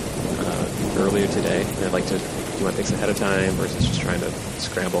picks earlier today, and I'd like to do my picks ahead of time versus just trying to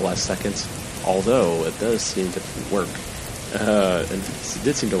scramble last seconds, although it does seem to work. And it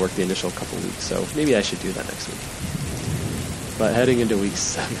did seem to work the initial couple weeks, so maybe I should do that next week. But heading into Week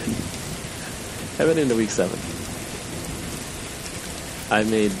 7, I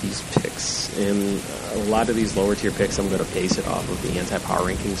made these picks, and a lot of these lower tier picks I'm going to base it off of the anti-power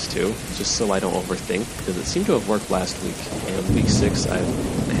rankings too, just so I don't overthink, because it seemed to have worked last week. And Week 6 I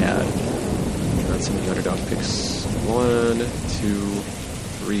had some of the underdog picks. 1, 2,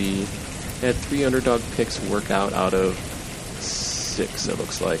 3. I had 3 underdog picks work out of 6, it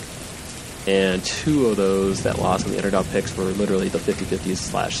looks like. And 2 of those that lost on the underdog picks were literally the 50-50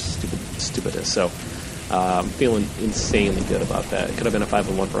 stupidest. So I'm feeling insanely good about that. It could have been a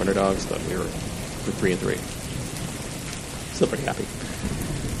 5-1 for underdogs, but we're 3-3. Still pretty happy.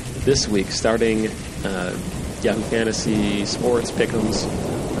 This week, starting Yahoo Fantasy Sports Pick'ems.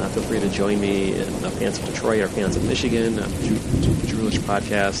 Feel free to join me in fans of Detroit or fans of Michigan. Droolish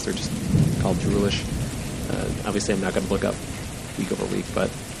podcast. They're just called Droolish. Obviously, I'm not going to look up week over week,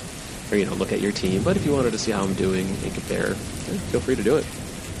 or look at your team. But if you wanted to see how I'm doing and compare, feel free to do it.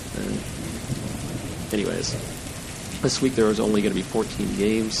 Anyways, this week there was only going to be 14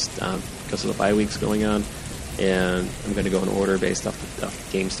 games because of the bye weeks going on, and I'm going to go in order based off the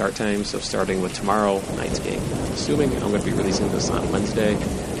game start time. So starting with tomorrow night's game, assuming I'm going to be releasing this on Wednesday,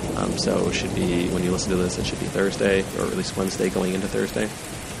 so it should be, when you listen to this, it should be Thursday, or at least Wednesday going into Thursday.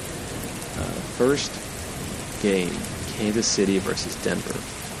 First game, Kansas City versus Denver.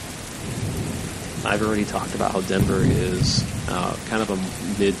 I've already talked about how Denver is kind of a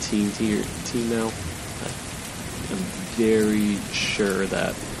mid-team team now. I'm very sure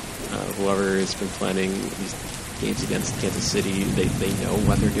that whoever has been planning these games against Kansas City, they know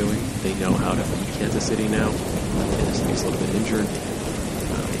what they're doing. They know how to beat Kansas City now. Kansas City's a little bit injured.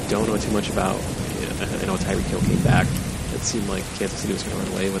 I don't know too much about. I know Tyreek Hill came back. It seemed like Kansas City was going to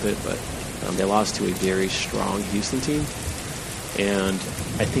run away with it, but they lost to a very strong Houston team. And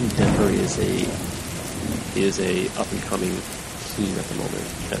I think Denver is a is a up-and-coming team at the moment.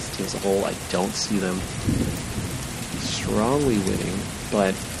 As a team as a whole, I don't see them strongly winning,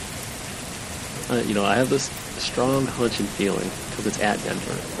 but I have this strong hunch and feeling because it's at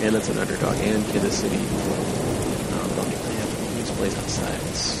Denver, and it's an underdog, and Kansas City. They have these plays outside.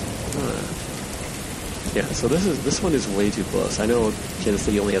 Yeah, so this one is way too close. I know Kansas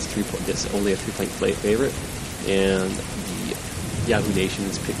City only has is only a 3-point favorite, and the Yahoo Nation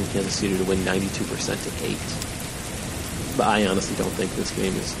is picking Kansas City to win 92% to 8. But I honestly don't think this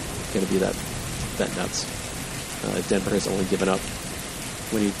game is going to be that nuts. Denver has only given up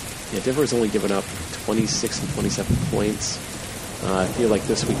Denver has only given up 26 and 27 points. I feel like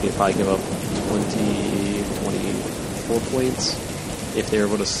this week they probably give up 24 points if they're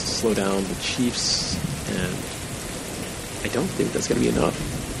able to slow down the Chiefs, and I don't think that's going to be enough.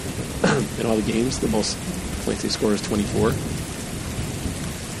 In all the games, the most points they score is 24.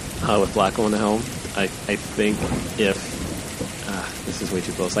 With Flacco on the helm, I think if this is way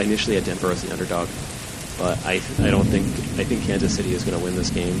too close. I initially had Denver as the underdog, but I think Kansas City is going to win this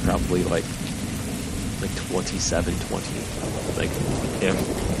game probably like 27-20. Like if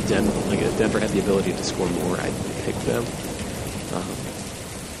Denver had the ability to score more, I'd pick them.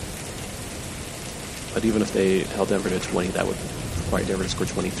 But even if they held Denver to 20, that would require Denver to score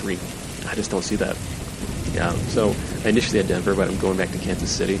 23. I just don't see that. Yeah, so I initially had Denver, but I'm going back to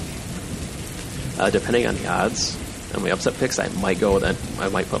Kansas City. Depending on the odds and my upset picks, I might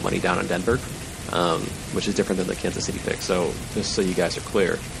put money down on Denver, which is different than the Kansas City pick. So just so you guys are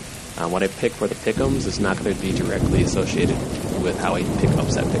clear, what I pick for the pick'ems is not going to be directly associated with how I pick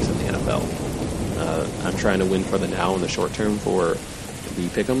upset picks in the NFL. I'm trying to win for the now and the short term for the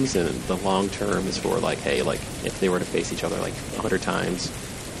pick'ems, and the long term is for if they were to face each other 100 times,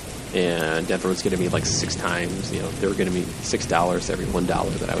 and Denver was going to be 6 times, they were going to be $6 every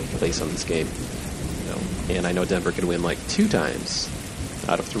 $1 that I would place on this game, and I know Denver could win 2 times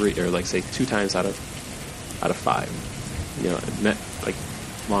out of 3, or say 2 times out of 5.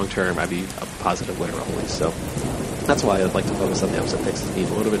 Long term, I'd be a positive winner always. So that's why I'd like to focus on the upset picks as being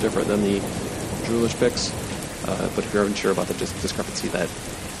a little bit different than the Droolish picks. But if you're unsure about the discrepancy, that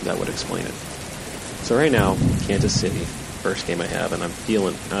would explain it. So right now, Kansas City, first game I have, and I'm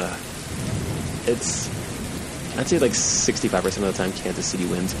feeling I'd say 65% of the time Kansas City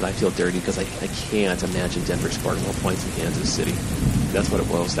wins, but I feel dirty because I can't imagine Denver scoring more points than Kansas City. That's what it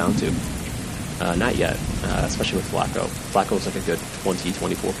boils down to. Not yet, especially with Flacco. Flacco's a good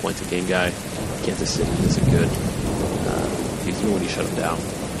 20-24 points a game guy. Kansas City is a good, even when you shut him down,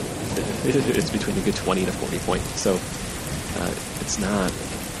 it's between a good 20 to 40 points. So it's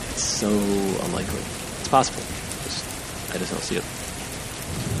so unlikely. It's possible. I just don't see it.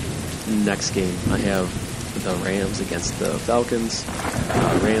 Next game, I have the Rams against the Falcons.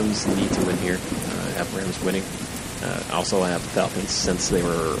 Rams need to win here. I have Rams winning. Also, I have the Falcons since they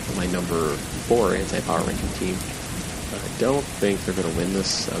were my number 4 anti-power ranking team. I don't think they're going to win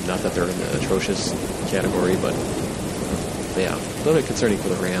this. Not that they're in the atrocious category, but yeah, a little bit concerning for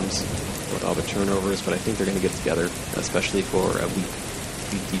the Rams with all the turnovers, but I think they're going to get together, especially for a weak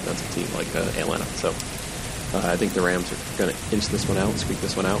defensive team like Atlanta. So I think the Rams are going to inch this one out, squeak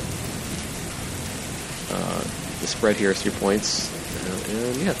this one out. The spread here is 3 points,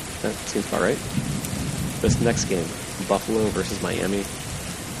 and yeah, that seems about right. This next game, Buffalo versus Miami.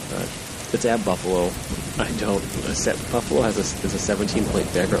 It's at Buffalo. Buffalo is a 17-point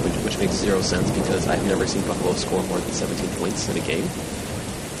favorite, which makes 0 sense because I've never seen Buffalo score more than 17 points in a game.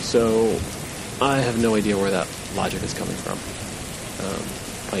 So I have no idea where that logic is coming from.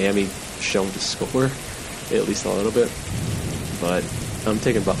 Miami shown to score at least a little bit, but I'm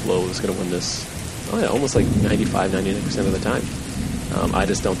taking Buffalo is going to win this. Almost 95-99% of the time. I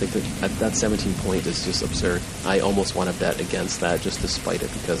just don't think that 17 point is just absurd. I almost want to bet against that just to spite it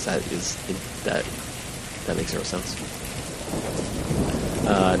because that makes 0 sense.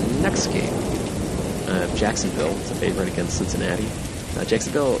 Next game, Jacksonville is a favorite against Cincinnati.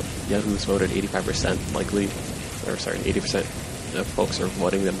 Jacksonville, Yahoo's voted 85% likely, 80% of folks are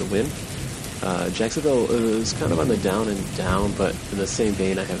voting them to win. Jacksonville is kind of on the down and down, but in the same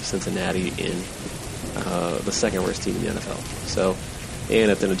vein, I have Cincinnati in the second worst team in the NFL. So, and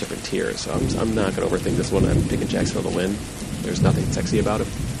it's in a different tier, so I'm not going to overthink this one. I'm picking Jacksonville to win. There's nothing sexy about it.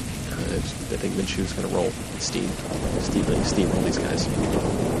 I think Minshew's going to roll steamroll these guys.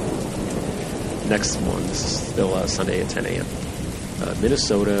 Next one, this is still Sunday at 10 a.m.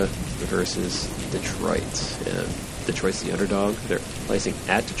 Minnesota versus Detroit. Detroit's the underdog. They're placing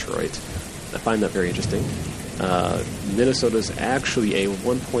at Detroit. I find that very interesting. Minnesota's actually a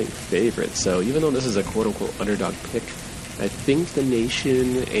 1-point favorite, so even though this is a quote-unquote underdog pick, I think the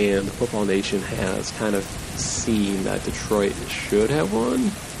nation and the football nation has kind of seen that Detroit should have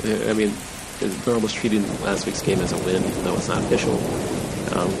won. I mean, they're almost treating last week's game as a win, even though it's not official.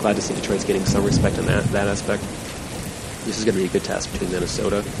 I'm glad to see Detroit's getting some respect in that aspect. This is going to be a good test between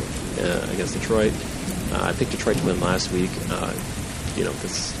Minnesota against Detroit. I picked Detroit to win last week.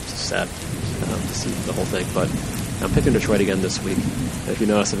 It's sad to see the whole thing, but I'm picking Detroit again this week. If you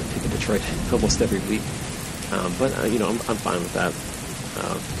notice, I've been picking Detroit almost every week. I'm fine with that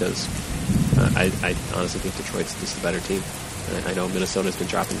because I honestly think Detroit's just the better team. I know Minnesota's been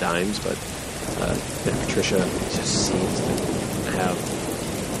dropping dimes, but Patricia just seems to have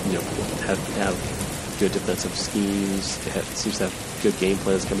good defensive schemes. It seems to have good game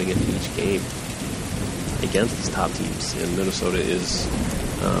plans coming into each game against these top teams. And Minnesota is,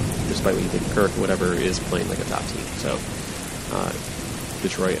 despite what you think, Kirk, whatever, is playing like a top team. So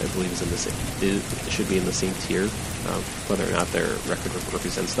Detroit, I believe, should be in the same tier. Whether or not their record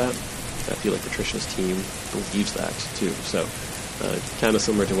represents that, I feel like Patricia's team believes that too. So kind of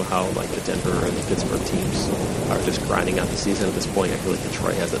similar to how like the Denver and the Pittsburgh teams are just grinding out the season at this point. I feel like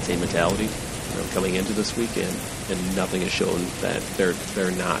Detroit has that same mentality coming into this weekend, and nothing has shown that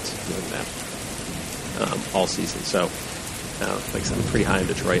they're not doing that all season. So like I said, I'm pretty high in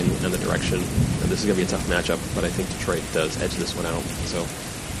Detroit and the direction. And this is going to be a tough matchup, but I think Detroit does edge this one out. So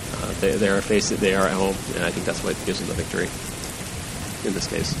they are at home, and I think that's what gives them the victory in this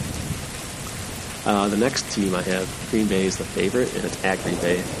case. The next team I have, Green Bay is the favorite, and it's at Green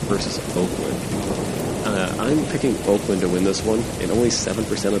Bay versus Oakland. I'm picking Oakland to win this one, and only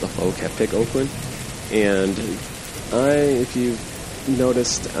 7% of the folk have picked Oakland. And if you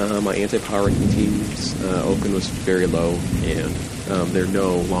noticed my anti-power ranking teams, Oakland was very low, and they're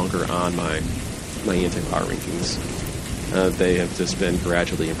no longer on my anti-power rankings. They have just been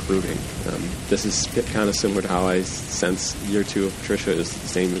gradually improving. This is kind of similar to how I sense year 2 of Patricia is the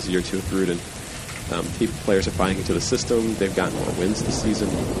same as year 2 of Gruden. Players are buying into the system. They've gotten more wins this season.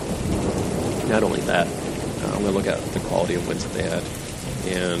 Not only that, I'm going to look at the quality of wins that they had.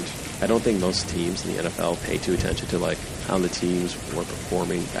 And I don't think most teams in the NFL pay too attention to like how the teams were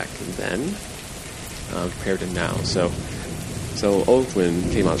performing back then compared to now. So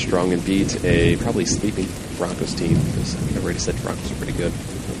Oakland came out strong and beat a probably sleeping Broncos team, because I think I've already said the Broncos are pretty good.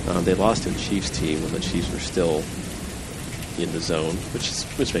 They lost to a Chiefs team when the Chiefs were still in the zone,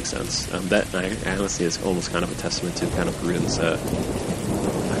 which makes sense. That I honestly is almost kind of a testament to kind of Gruden's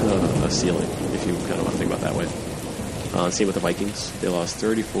ceiling, if you kind of want to think about it that way. Same with the Vikings. They lost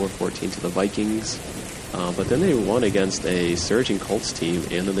 34-14 to the Vikings, but then they won against a surging Colts team,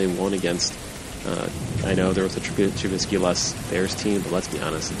 and then they won against, I know there was a Trubisky-less Bears team, but let's be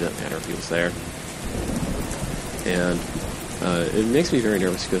honest, it didn't matter if he was there. And it makes me very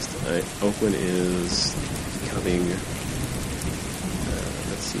nervous because Oakland is becoming,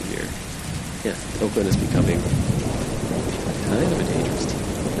 let's see here. Yeah, Oakland is becoming kind of a dangerous team,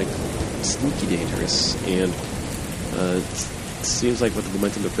 like sneaky dangerous. And it seems like with the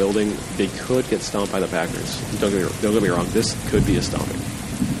momentum they're building, they could get stomped by the Packers. Don't get me wrong, this could be a stomping.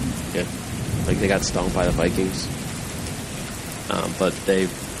 Yeah, like they got stomped by the Vikings, but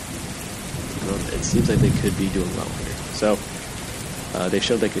it seems like they could be doing well here. So they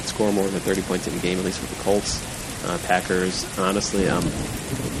showed they could score more than 30 points in a game, at least with the Colts. Packers, honestly,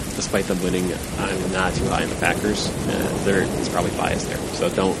 despite them winning, I'm not too high on the Packers. It's probably biased there, so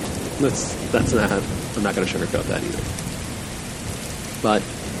I'm not going to sugarcoat that either. But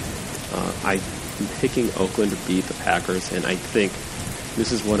I'm picking Oakland to beat the Packers, and I think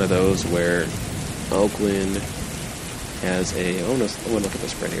this is one of those where Oakland has I want to look at the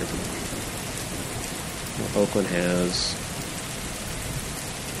spread here. Oakland has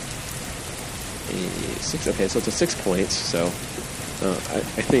a 6. Okay, so it's a 6 points. So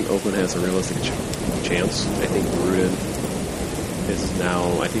I think Oakland has a realistic chance. I think Gruden is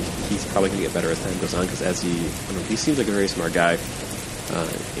now. I think he's probably going to get better as time goes on, because he seems like a very smart guy,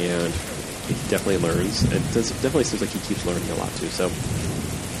 and he definitely learns. It definitely seems like he keeps learning a lot too. So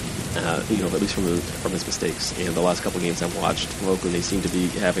at least from his mistakes. And the last couple of games I've watched from Oakland, they seem to be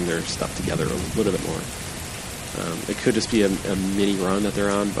having their stuff together a little bit more. It could just be a mini run that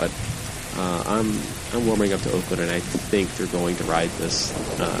they're on, but I'm warming up to Oakland, and I think they're going to ride this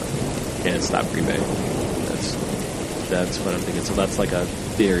and stop Green Bay. That's what I'm thinking. So that's like a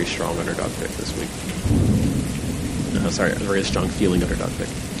very strong underdog pick this week. A very strong feeling underdog pick.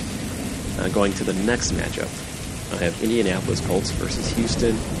 Going to the next matchup, I have Indianapolis Colts versus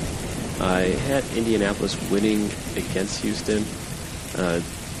Houston. I had Indianapolis winning against Houston. The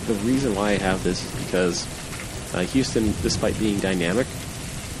reason why I have this is because Houston, despite being dynamic,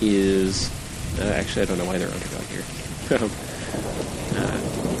 is... actually, I don't know why they're underdog here.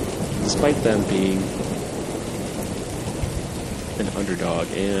 Despite them being an underdog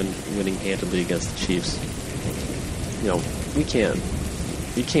and winning handedly against the Chiefs, we can't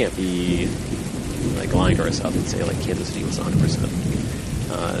be like lying to ourselves and say like Kansas City was 100%.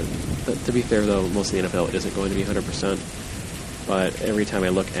 But to be fair, though, most of the NFL isn't going to be 100%. But every time I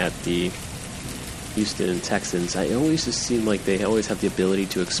look at the Houston Texans, I always just seem like they always have the ability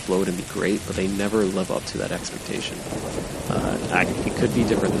to explode and be great, but they never live up to that expectation. It could be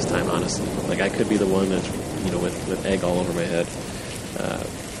different this time, honestly. Like I could be the one that, with egg all over my head,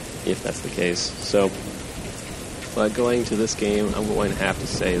 if that's the case. So, but going to this game, I'm going to have to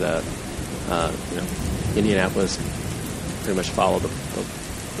say that Indianapolis pretty much followed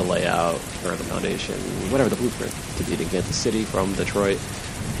the layout or the foundation, whatever the blueprint, to beat against the city from Detroit.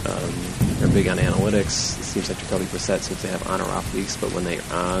 They're big on analytics. It seems like Jacoby Brissett seems to have on or off weeks, but when they're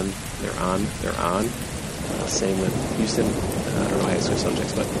on, they're on. Same with Houston. I don't know why I switch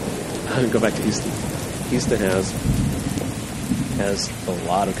subjects, but go back to Houston. Houston has a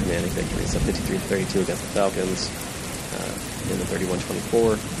lot of commanding victories. A 53-32 against the Falcons, in the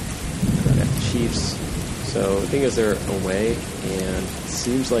 31-24 at the Chiefs. So the thing is, they're away, and it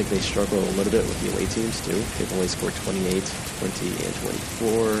seems like they struggle a little bit with the away teams too. They've only scored 28, 20, and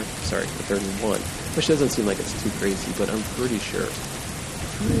 24. Sorry, 31, which doesn't seem like it's too crazy, but I'm pretty sure.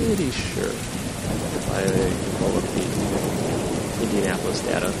 If I pull up the Indianapolis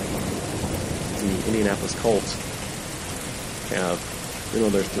data, the Indianapolis Colts have,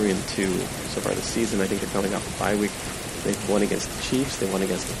 they're 3-2 so far this season. I think they're coming off a bye week. They've won against the Chiefs, they won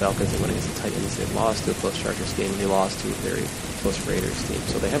against the Falcons, they won against the Titans, they lost to a close Chargers game, and they lost to a very close Raiders team.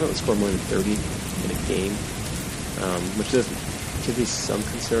 So they haven't scored more than 30 in a game, which does give me some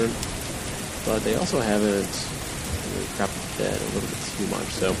concern. But they also haven't really crapped the bed a little bit too much.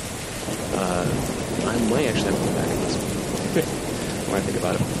 So I might actually have to go back at this one when I think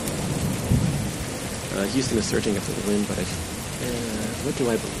about it. Houston is surging after the win, but what do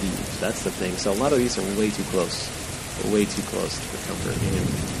I believe? That's the thing. So a lot of these are way too close to the comfort. And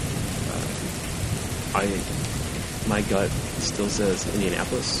my gut still says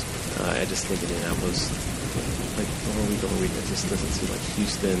Indianapolis. I just think Indianapolis, like over week, it just doesn't seem like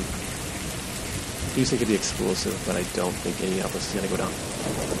Houston. Houston could be explosive, but I don't think Indianapolis is going to go down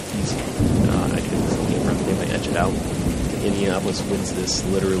easy. I think this game run, they might edge it out. Indianapolis wins this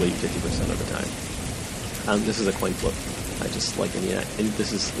literally 50% of the time. This is a coin flip. I just like Indiana, and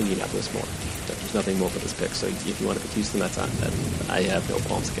this is Indianapolis more. There's nothing more for this pick. So if you want to pick Houston, that's on. I have no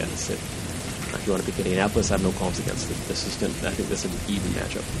qualms against it. If you want to pick Indianapolis, I have no qualms against it. I think this is an even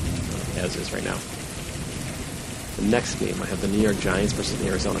matchup, as is right now. The next game, I have the New York Giants versus the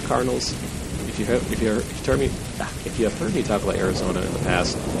Arizona Cardinals. If you have heard me talk about Arizona in the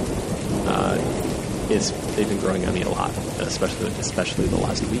past, they've been growing on me a lot, especially the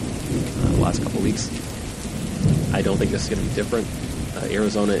last week, the last couple weeks. I don't think this is going to be different.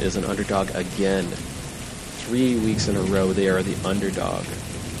 Arizona is an underdog again. 3 weeks in a row, they are the underdog,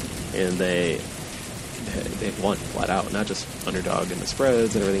 and they've won flat out. Not just underdog in the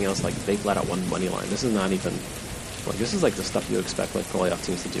spreads and everything else. Like they flat out won money line. This is not even this is like the stuff you expect like playoff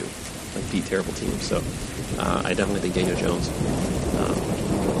teams to do, like beat terrible teams. So I definitely think Daniel Jones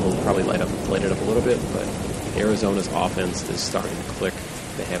will probably light it up a little bit, but Arizona's offense is starting to click.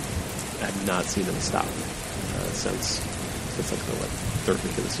 I have not seen them stop since like the third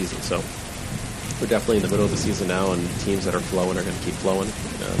week of the season. So we're definitely in the middle of the season now, and teams that are flowing are going to keep flowing,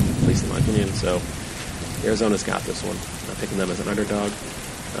 at least in my opinion. So Arizona's got this one. I'm picking them as an underdog.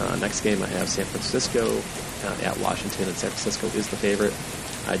 Next game I have San Francisco at Washington, and San Francisco is the favorite.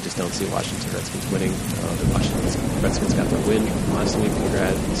 I just don't see Washington Redskins winning. The Washington Redskins got their win last week.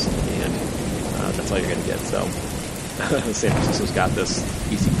 Congrats. And that's all you're going to get. So San Francisco's got this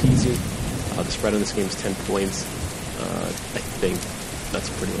easy peasy. The spread on this game is 10 points. I think that's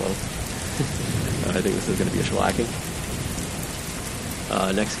pretty low. I think this is going to be a shellacking.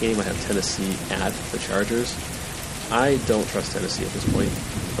 Next game, I have Tennessee at the Chargers. I don't trust Tennessee at this point.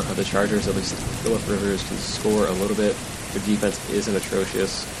 The Chargers, at least Phillip Rivers, can score a little bit. Their defense isn't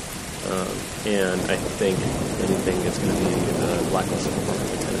atrocious. And I think anything is going to be lackluster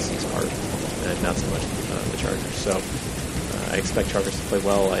performance on Tennessee's part, and not so much the Chargers. So I expect Chargers to play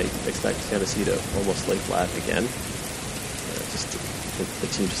well. I expect Tennessee to almost lay flat again. The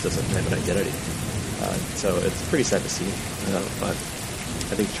team just doesn't have an identity. So it's pretty sad to see. But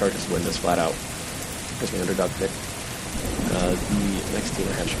I think the Chargers win this flat out as my underdog pick. The next team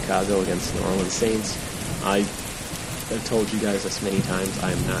I have Chicago against New Orleans Saints. I've told you guys this many times.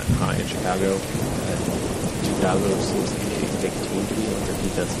 I am not high in Chicago. Chicago seems to be a big team to me. Like their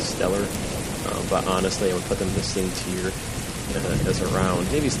defense is stellar. But honestly, I would put them in the same tier as around,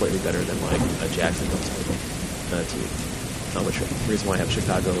 maybe slightly better than like a Jacksonville type team. Which the reason why I have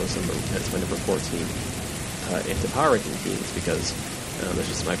Chicago as my number 14 into power ranking teams, because that's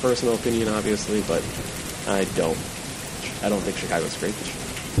just my personal opinion, obviously, but I don't think Chicago's great this year.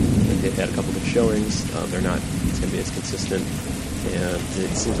 I think they've had a couple good showings. They're not it's going to be as consistent, and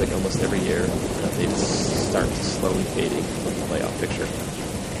it seems like almost every year they start to slowly fading from the playoff picture.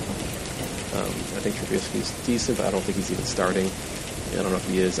 I think Trubisky's decent, but I don't think he's even starting. I don't know if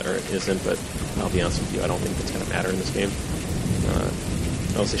he is or isn't, but I'll be honest with you, I don't think it's going to matter in this game.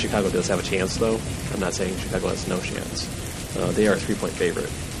 I would say Chicago does have a chance, though. I'm not saying Chicago has no chance. They are a 3-point favorite,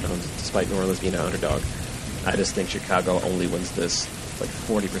 despite New Orleans being an underdog. I just think Chicago only wins this like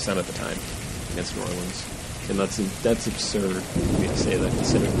 40% of the time against New Orleans. And that's absurd for me to say that,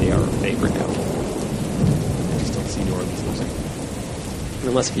 considering they are a favorite now. I just don't see New Orleans losing.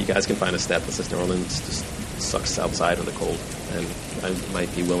 Unless if you guys can find a stat that says New Orleans just sucks outside of the cold, and I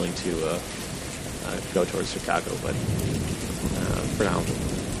might be willing to go towards Chicago, but for now,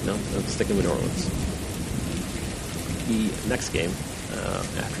 no, I'm sticking with New Orleans. The next game,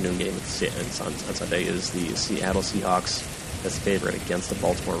 afternoon game on Sunday, is the Seattle Seahawks as a favorite against the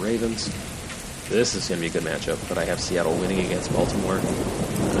Baltimore Ravens. This is going to be a good matchup, but I have Seattle winning against Baltimore.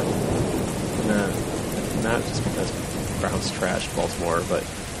 Not just because Browns trashed Baltimore, but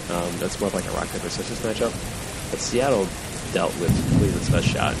that's more like a rock, paper, scissors matchup. But Seattle dealt with Cleveland's best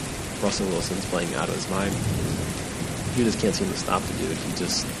shot. Russell Wilson's playing out of his mind. You just can't seem to stop the dude. He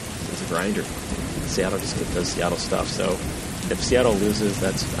just is a grinder. Seattle just does Seattle stuff. So if Seattle loses,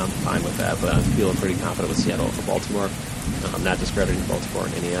 I'm fine with that. But I'm feeling pretty confident with Seattle over Baltimore. I'm not discrediting Baltimore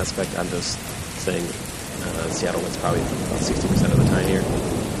in any aspect. I'm just saying Seattle wins probably about 60% of the time here.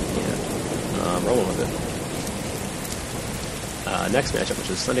 And I'm rolling with it. Next matchup, which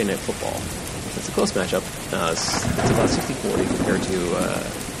is Sunday Night Football. It's a close matchup. It's about 60-40 compared to,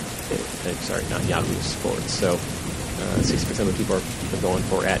 not Yahoo Sports. So 60% of the people are going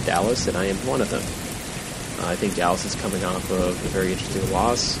for at Dallas, and I am one of them. I think Dallas is coming off of a very interesting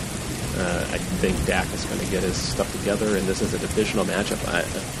loss. I think Dak is going to get his stuff together, and this is a divisional matchup,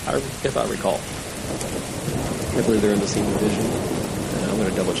 if I recall. I believe they're in the same division. I'm going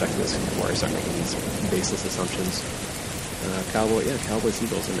to double-check this before I start making these baseless assumptions. Cowboys,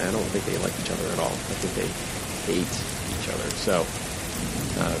 Eagles, and I don't think they like each other at all. I think they hate each other. So,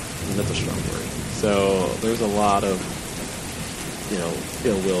 that's a strong word. So, there's a lot of,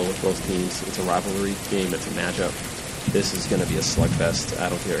 ill will with both teams. It's a rivalry game. It's a matchup. This is going to be a slugfest. I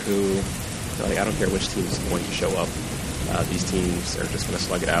don't care I don't care which team is going to show up. These teams are just going to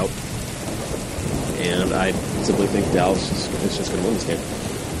slug it out. And I simply think Dallas is just going to win this game.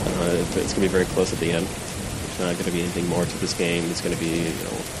 It's going to be very close at the end. There's not going to be anything more to this game. It's going to be,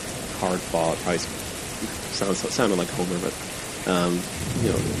 hard fought. Probably sounded like Homer, but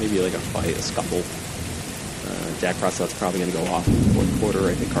maybe like a fight, a scuffle. Dak Prescott's probably going to go off in the fourth quarter.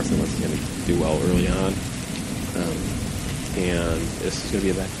 I think Carson Wentz is going to do well early on, and this is going to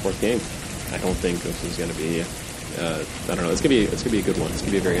be a back-and-forth game. I don't think this is going to be. I don't know. It's going to be a good one. It's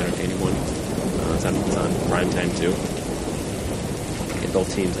going to be a very entertaining one. It's on prime time too. And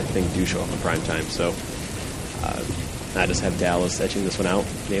both teams, I think, do show up on prime time. So I just have Dallas edging this one out.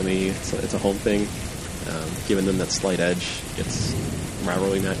 Mainly, it's a home thing. Giving them that slight edge. It's a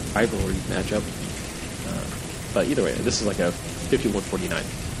rivalry matchup. But either way, this is like a 51-49.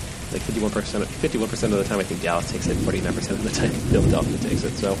 Like 51% of the time, I think Dallas takes it. 49% of the time, Philadelphia takes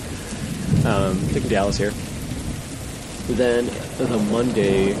it. So picking Dallas here. Then the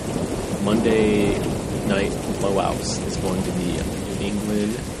Monday night blowouts is going to be New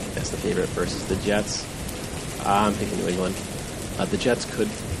England as the favorite versus the Jets. I'm picking New England. The Jets could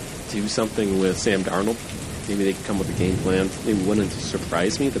do something with Sam Darnold. Maybe they could come with a game plan. It wouldn't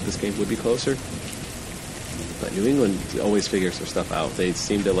surprise me that this game would be closer. But New England always figures their stuff out. They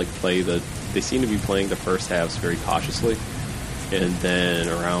seem to they seem to be playing the first halves very cautiously, and then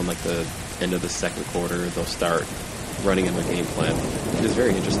around like the end of the second quarter, they'll start running in their game plan. It is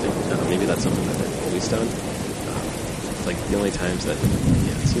very interesting. Maybe that's something that they've always done. Like the only times that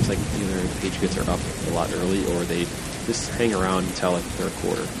it seems like either the Patriots are up a lot early, or they just hang around until like the third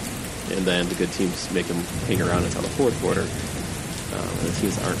quarter, and then the good teams make them hang around until the fourth quarter. And the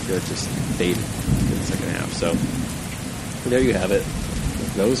teams that aren't good just fade in the second half. So there you have it.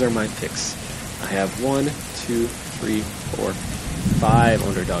 Those are my picks. I have 1, 2, 3, 4, 5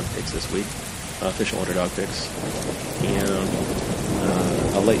 underdog picks this week, official underdog picks, and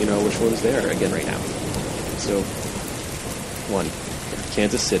I'll let you know which ones they are again right now. So 1,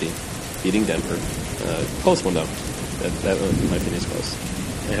 Kansas City beating Denver. Close one though. That in my opinion is close.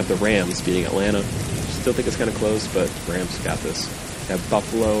 I have the Rams beating Atlanta. Still think it's kind of close, but Rams got this. I have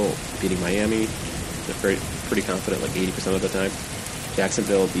Buffalo beating Miami. They're pretty confident, like 80% of the time.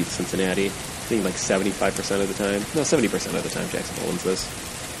 Jacksonville beats Cincinnati. I think like 75% of the time. No, 70% of the time Jacksonville wins this.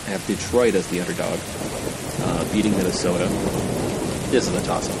 I have Detroit as the underdog, beating Minnesota. This is a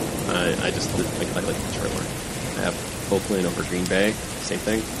toss-up. I like Detroit more. I have Oakland over Green Bay. Same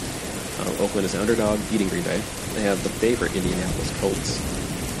thing. Oakland is the underdog, beating Green Bay. I have the favorite Indianapolis Colts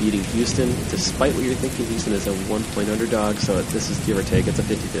beating Houston, despite what you're thinking. Houston is a 1-point underdog, so this is give or take. It's a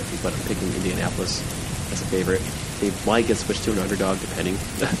 50-50, but I'm picking Indianapolis as a favorite. They might get switched to an underdog depending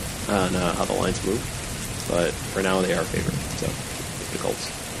on how the lines move, but for now they are a favorite, so the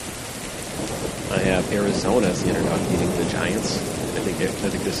Colts. I have Arizona as the underdog beating the Giants. I think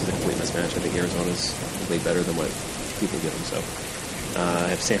this is a complete mismatch. I think Arizona's way better than what people give them, so. I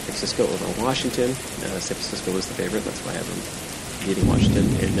have San Francisco over Washington. San Francisco is the favorite. That's why I have them beating Washington.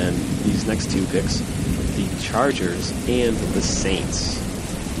 And then these next two picks, the Chargers and the Saints.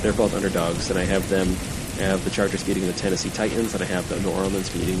 They're both underdogs, and I have the Chargers beating the Tennessee Titans, and I have the New Orleans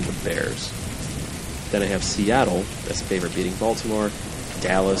beating the Bears. Then I have Seattle as a favorite beating Baltimore,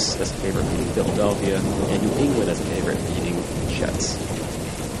 Dallas as a favorite beating Philadelphia, and New England as a favorite beating the Jets.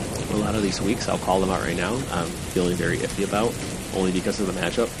 A lot of these weeks, I'll call them out right now, I'm feeling very iffy about, only because of the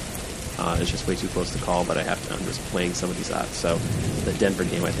matchup. It's just way too close to call, but I'm just playing some of these odds. So the Denver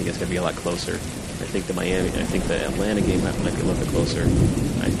game, I think, is going to be a lot closer. I think the Atlanta game might be a little bit closer.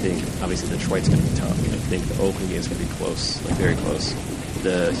 I think, obviously, Detroit's going to be tough. I think the Oakland game is going to be close, like very close.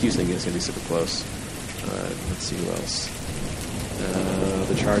 The Houston game is going to be super close. Let's see who else.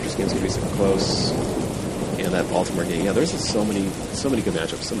 The Chargers game is going to be super close. And that Baltimore game. Yeah, there's so many good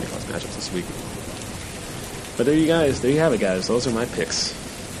matchups, so many fun matchups this week. But there you have it, guys. Those are my picks.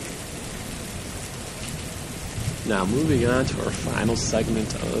 Now, moving on to our final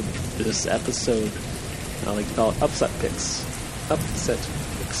segment of this episode. I like to call it Upset Picks. Upset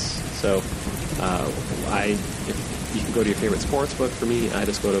Picks. So, if you can go to your favorite sports book. For me, I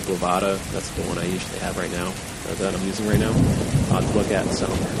just go to Bovada. That's the one I usually have right now, that I'm using right now, to look at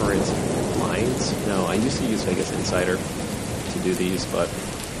some current lines. Now, I used to use Vegas Insider to do these, but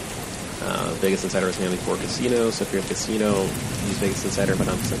Vegas Insider is mainly for casinos. So if you're a casino, use Vegas Insider. But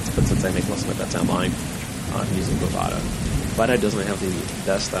since I make most of my bets online, I'm using Bovada. Bovada doesn't have the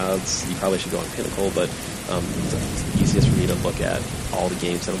best odds. You probably should go on Pinnacle, but it's the easiest for me to look at all the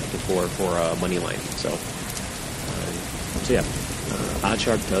games that I'm looking for money line. So yeah,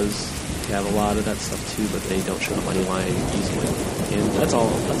 OddsShark does have a lot of that stuff too, but they don't show the money line easily, and that's all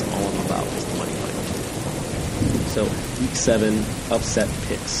I'm about is the money line. So week 7 upset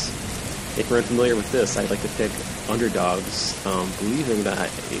picks. If you're unfamiliar with this, I'd like to pick underdogs, believing that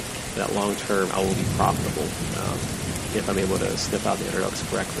long term I will be profitable if I'm able to sniff out the underdogs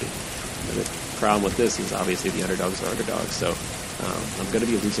correctly. And the problem with this is obviously the underdogs are underdogs, so I'm going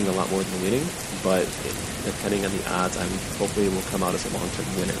to be losing a lot more than winning, but depending on the odds, I hopefully will come out as a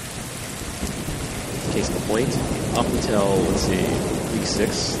long-term winner. Case in point, up until, week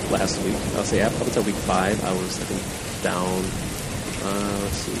 6 last week, I'll say up until week 5, I was, down, I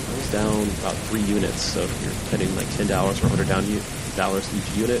was down about 3 units, so if you're betting like $10 or $100 each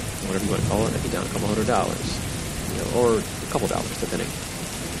unit, whatever you want to call it, I'd be down a couple $100, or a couple dollars, depending.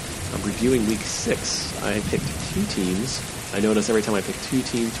 I'm reviewing week 6. I picked 2 teams. I notice every time I pick 2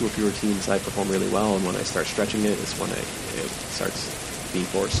 or fewer teams, I perform really well, and when I start stretching it, it's when it starts being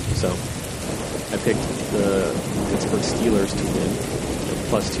forced. So I picked the Pittsburgh Steelers to win,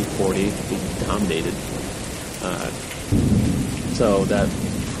 plus 240, being dominated. So that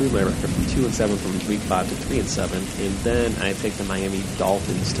improved my record from 2-7 from week 5 to 3-7, and then I picked the Miami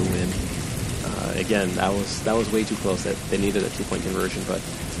Dolphins to win. Again, that was way too close. That they needed a 2-point conversion, but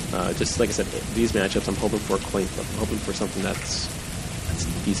just like I said, these matchups, I'm hoping for a coin flip. I'm hoping for something that's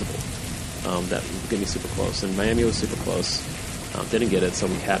feasible. That would get me super close, and Miami was super close. Didn't get it, so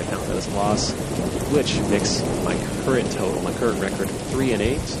we had to count that as a loss, which makes my current total, my current record,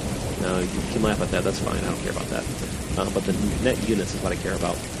 3-8. Now you can laugh at that. That's fine. I don't care about that. But the net units is what I care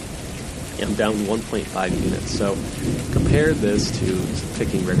about. I'm down 1.5 units. So compare this to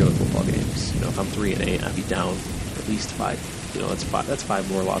picking regular football games. If I'm 3-8, I'd be down at least 5. That's 5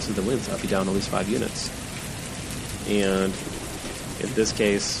 more losses than wins. I'd be down at least 5 units. And in this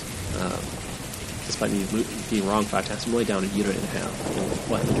case, despite me being wrong 5 times, I'm only down 1.5 units.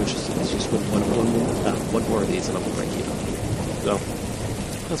 What I have to do is just win one more of these, and I'll break even. So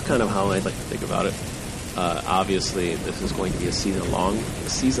that's kind of how I'd like to think about it. Obviously, this is going to be a season-long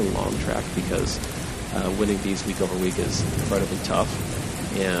track because winning these week over week is incredibly tough,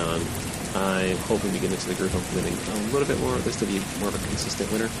 and I'm hoping to get into the group of winning a little bit more, this to be more of a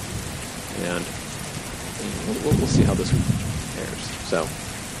consistent winner. And we'll see how this pairs. So,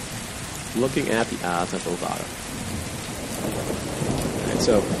 looking at the odds of Bovada. Alright,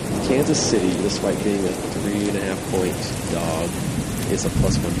 so Kansas City, despite being a 3.5-point dog, is a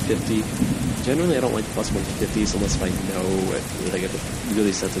plus 150. Generally, I don't like plus 150s unless I know I get a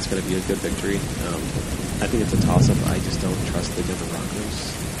really sense it's going to be a good victory. I think it's a toss-up. I just don't trust the Denver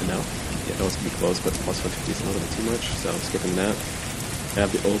Broncos enough. I know it's going to be close, but plus 150 is a little bit too much, so I'm skipping that. I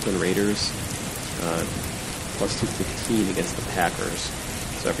have the Oakland Raiders plus 215 against the Packers.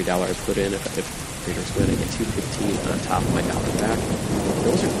 So every dollar I put in, if Raiders win, I get 215 on top of my dollar back.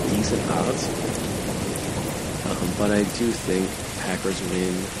 Those are decent odds, but I do think Packers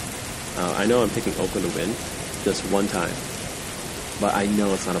win. I know I'm picking Oakland to win this one time, but I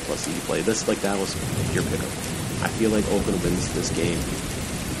know it's not a plus ED play. This that was your pickup. I feel like Oakland wins this game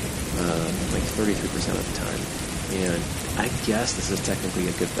like 33% of the time, and I guess this is technically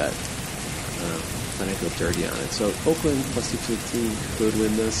a good bet, but I feel dirty on it. So Oakland plus 215 could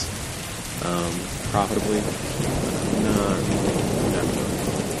win this profitably.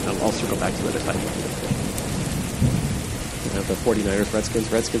 I'll circle back to it if I can. I have the 49ers,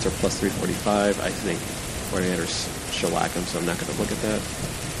 Redskins. Redskins are plus 345. I think 49ers shellac them, so I'm not going to look at that.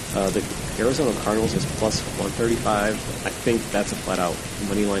 The Arizona Cardinals is plus 135. I think that's a flat-out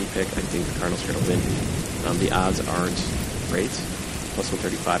money line pick. I think the Cardinals are going to win. The odds aren't great. Plus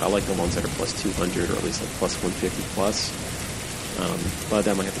 135. I like the ones that are plus 200 or at least like plus 150 plus. But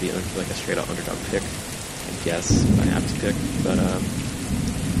that might have to be like a straight-out underdog pick. I guess I have to pick. But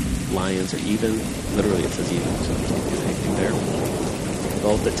Lions are even. Literally, it says even, so I can't do anything there.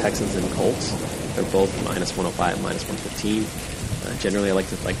 Both the Texans and Colts, they're both minus 105, minus 115. Generally, I like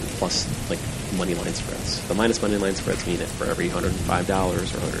to plus money line spreads. The minus money line spreads mean that for every $105 or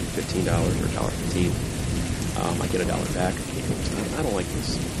 $115 or $1.15, I get $1 back. I don't like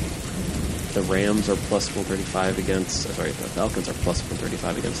this. The Rams are plus 135 against. The Falcons are plus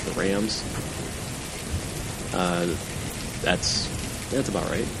 135 against the Rams. That's about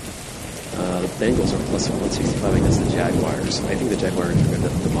right. The Bengals are plus 165 against the Jaguars. I think the Jaguars are going to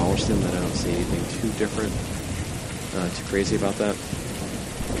demolish them, and I don't see anything too different, too crazy about that.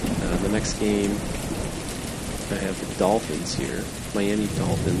 The next game, I have the Dolphins here. Miami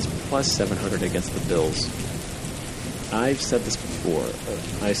Dolphins plus 700 against the Bills. I've said this before.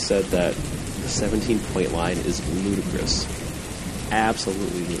 I said that the 17-point line is ludicrous.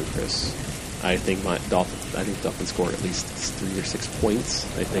 Absolutely ludicrous. I think Dolphins score at least 3 or 6 points.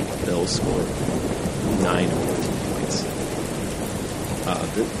 I think Bills score 9 or 14 points. I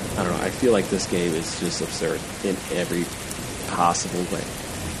don't know. I feel like this game is just absurd in every possible way.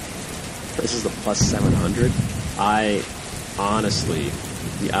 This is the plus 700. I honestly,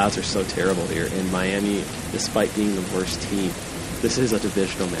 the odds are so terrible here. And Miami, despite being the worst team, this is a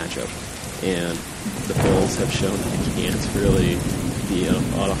divisional matchup. And the Bills have shown that they can't really be an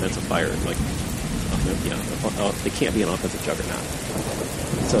offensive fire. They can't be an offensive juggernaut.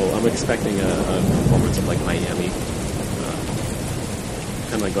 So I'm expecting a performance of Miami,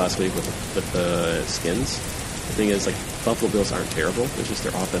 kind of like last week with the Skins. The thing is, Buffalo Bills aren't terrible. It's just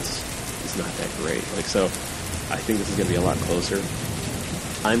their offense is not that great. So I think this is going to be a lot closer.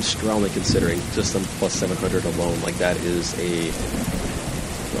 I'm strongly considering just on plus 700 alone.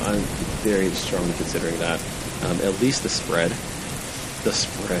 I'm very strongly considering that. At least the spread. The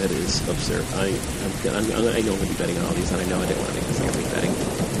spread is absurd. I know I'm going to be betting on all these, and I know I didn't want to make this like a big betting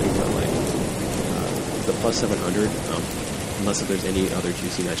thing, but the plus 700, unless if there's any other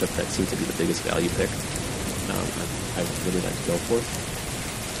juicy matchup that seems to be the biggest value pick, I would really like to go for.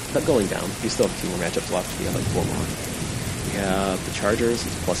 But going down, you still have 2 more matchups left. We have 4 more. We have the Chargers,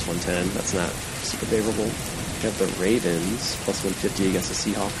 it's plus 110. That's not super favorable. We have the Ravens, plus 150 against the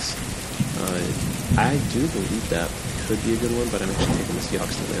Seahawks. I do believe that could be a good one, but I'm actually taking the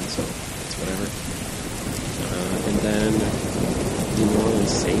Seahawks to win, so it's whatever. And then the New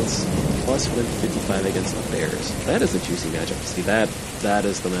Orleans Saints, plus 155 against the Bears. That is a juicy matchup. See, that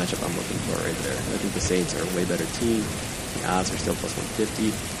is the matchup I'm looking for right there. I think the Saints are a way better team. The odds are still plus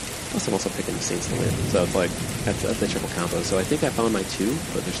 150. Plus, I'm also picking the Saints to win. So it's that's the triple combo. So I think I found my 2,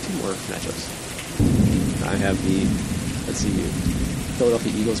 but there's 2 more matchups. I have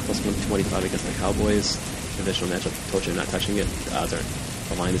Philadelphia Eagles plus 125 against the Cowboys. Divisional matchup. Told you I'm not touching it. The odds aren't.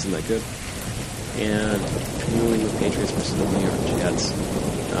 The line isn't that good. And New England Patriots versus the New York Jets.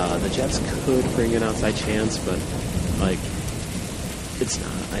 The Jets could bring an outside chance, but it's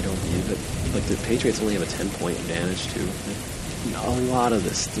not. I don't believe it. The Patriots only have a 10-point advantage too. A lot of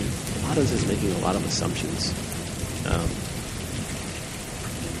this is making a lot of assumptions.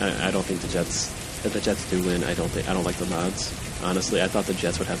 I don't think the Jets. If the Jets do win, I don't like the odds. Honestly, I thought the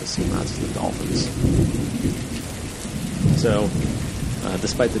Jets would have the same odds as the Dolphins. So,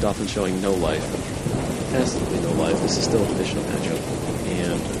 despite the Dolphins showing no life, absolutely no life, this is still a divisional matchup,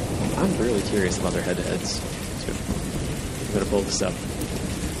 and I'm really curious about their head-to-heads. So, I'm going to pull this up.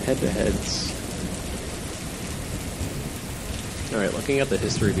 Head-to-heads. All right, looking at the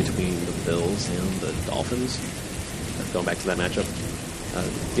history between the Bills and the Dolphins, going back to that matchup,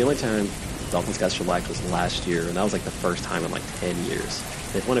 the only time Dolphins got shellacked was last year, and that was like the first time in like 10 years.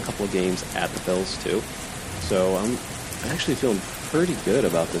 They've won a couple of games at the Bills too, so I'm actually feeling pretty good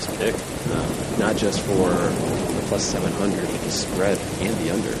about this pick, not just for the plus 700, but the spread and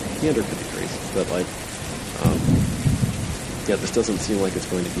the under. The under could be crazy, but like, yeah, this doesn't seem like it's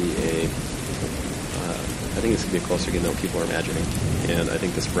going to be a. I think it's going to be a closer game than what people are imagining, and I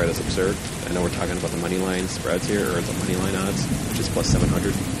think the spread is absurd. I know we're talking about the money line spreads here, or the money line odds, which is plus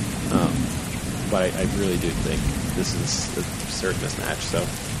 700. But I really do think this is an absurd mismatch. So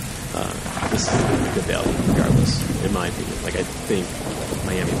this is a good value, regardless, in my opinion. Like, I think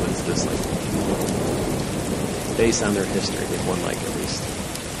Miami wins this, like, based on their history. They've won, like, at least.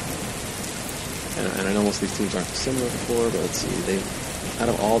 And I know most of these teams aren't similar before, but let's see. Out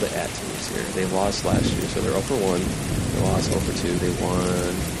of all the at teams here, they lost last year, so they're 0-1. They lost 0-2. They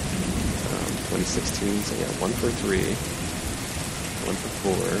won 2016, so yeah, 1-3,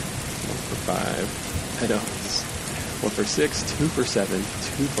 1-4. 1-5. I know. 1-6, 2-7,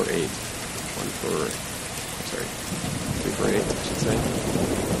 2-8. 3-8, I should say.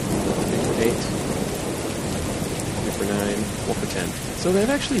 3-8. 3-9, 1-10. So they've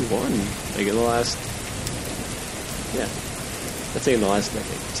actually won, like, in the last, let's say in the last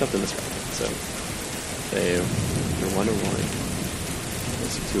decade, something this right. So they're 1-1.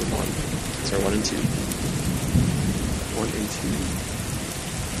 Let's see, 2-1. Sorry, 1-2. 1-2.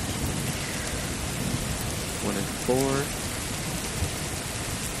 1-4, 2-5.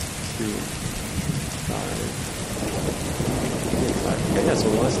 Okay, yeah, so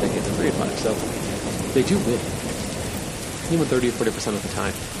in the last decade, they're 3-5. So they do win. Even 30-40% of the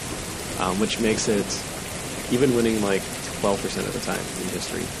time, which makes it, even winning like 12% of the time in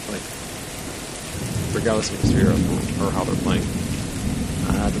history, like, regardless of history or how they're playing.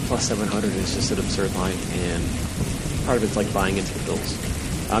 The plus 700 is just an absurd line, and part of it's like buying into the Bills.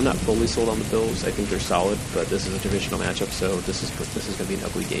 I'm not fully sold on the Bills. I think they're solid, but this is a divisional matchup, so this is going to be an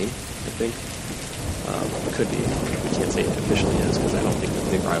ugly game, I think. It could be. We can't say it officially is, because I don't think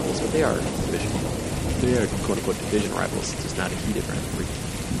they're big rivals, but they are divisional. They are quote-unquote division rivals. It's just not a heated rivalry.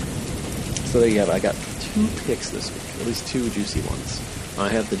 So there you have it. I got 2 picks this week, at least 2 juicy ones. I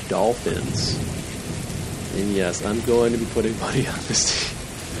have the Dolphins, and yes, I'm going to be putting money on this team.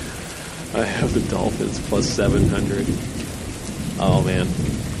 I have the Dolphins plus 700. Oh, man.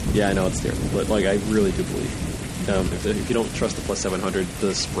 Yeah, I know it's terrible, but like, I really do believe. If you don't trust the plus 700,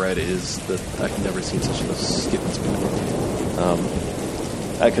 the spread is I've never seen such a stupid spread.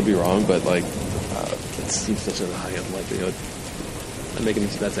 I could be wrong, but like, it seems such a high unlikelihood. I'm making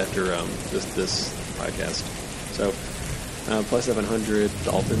these bets after this podcast. So, plus 700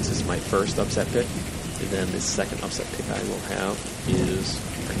 Dolphins is my first upset pick, and then the second upset pick I will have is,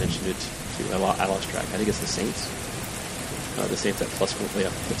 I mentioned it too. I lost track. I think it's the Saints. The Saints at plus 1,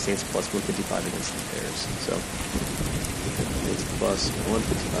 the Saints plus 155 against the Bears. So, Saints plus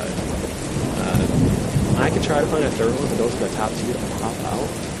 155. I could try to find a third one, but those are the top 2 that pop out.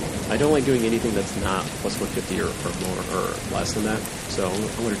 I don't like doing anything that's not plus 150 or more or less than that. So I'm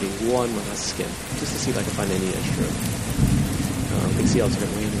going to do one last skim, just to see if I can find any extra. I think Seattle's are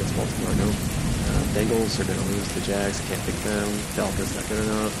going to win against Baltimore. No. Bengals are going to lose to the Jags. I can't pick them. Falcons not good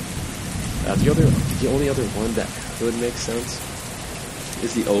enough. The only other one that could make sense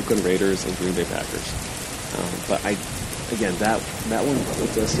is the Oakland Raiders and Green Bay Packers. But that one,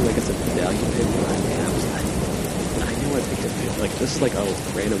 it does seem like it's a value pick. But I know I picked it. Like, this is like a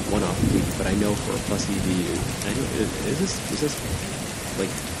random one-off week, but I know for a plus EVU. I know, is this like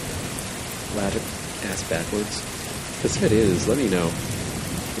logic ass backwards? Because if it is, let me know.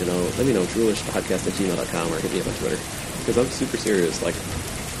 Let me know. DrewishPodcast@gmail.com or hit me up on Twitter. Because I'm super serious. Like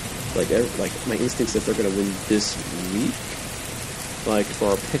my instinct says they're going to win this week, like, for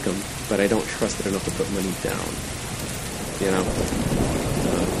our pick'em, but I don't trust it enough to put money down.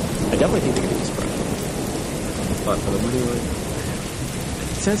 I definitely think they can do the spread. But for the money line,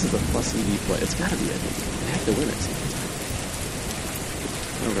 it says it's a plus EV play. It's got to be, I think. They have to win it sometime.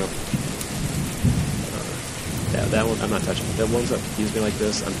 I don't know. That one, I'm not touching. The ones that confuse me like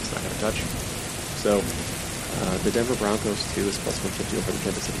this, I'm just not going to touch. So, the Denver Broncos, too, is plus 150 over the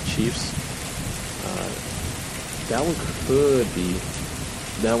Kansas City Chiefs. That one could be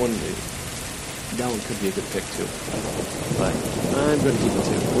that one could be a good pick too. But I'm going to keep it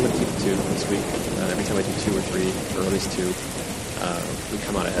 2. We're going to keep it 2 this week. Every time I do 2 or 3, or at least 2, we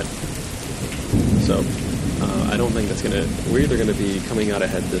come out ahead. So I don't think that's going to... We're either going to be coming out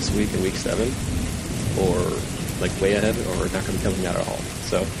ahead this week in week 7, or like way ahead, or we're not going to be coming out at all.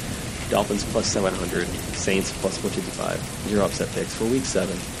 So Dolphins plus 700, Saints plus 155. Your upset picks for week 7.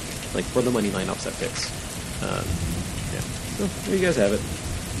 Like for the money line upset picks. Yeah. So there you guys have it.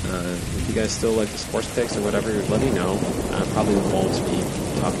 If you guys still like the sports picks or whatever, let me know. I probably won't be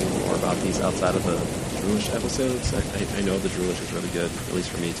talking more about these outside of the Drulish episodes. I know the Drulish is really good, at least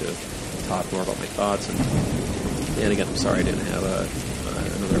for me to talk more about my thoughts. And again, I'm sorry I didn't have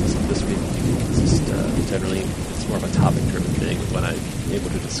another episode this week. It's just generally, it's more of a topic-driven thing when I'm able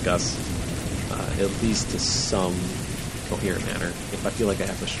to discuss, at least to some coherent manner. If I feel like I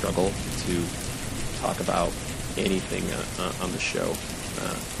have to struggle to talk about anything on the show,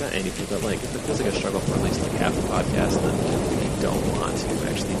 not anything, but like if it feels like a struggle for at least like half the podcast, then I don't want to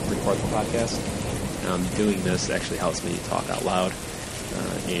actually record the podcast. Doing this actually helps me talk out loud,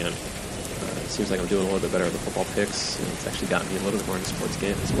 and it seems like I'm doing a little bit better with the football picks. And it's actually gotten me a little bit more into sports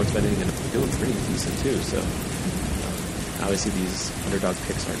betting, and I'm doing pretty decent too. So obviously these underdog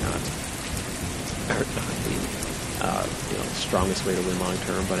picks are not the strongest way to win long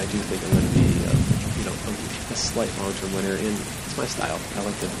term, but I do think I'm going to be a slight long term winner. And it's my style. I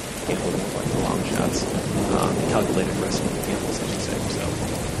like to gamble more like the long shots, calculated risk gambles, I should say. So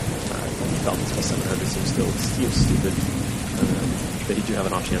Dolphins plus 700 seems stupid. But you do have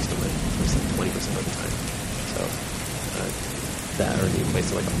an off chance to win. It's like 20% of the time. So that or the equates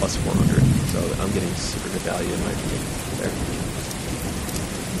to like a plus 400. So I'm getting super good value in my opinion there.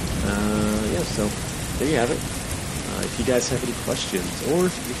 Yeah, so there you have it. If you guys have any questions, or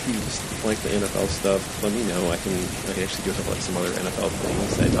if you just like the NFL stuff, let me know. I can actually do like some other NFL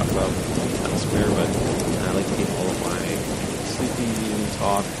things that I talk about elsewhere, but I like to keep all of my sleepy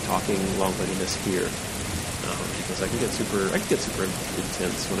talking long-windedness here, because I can get super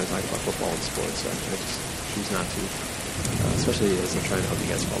intense when I talk about football and sports. So I just choose not to, especially as I'm trying to help you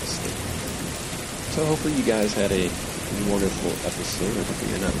guys fall asleep. So hopefully you guys had a wonderful episode. I hope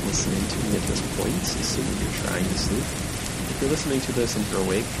you're not listening to me at this point, assuming you're trying to sleep. If you're listening to this and you're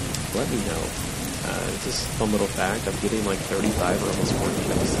awake, let me know. Just a fun little fact, I'm getting like 35 or almost 40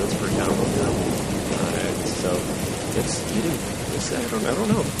 episodes per download now. So it's getting, I don't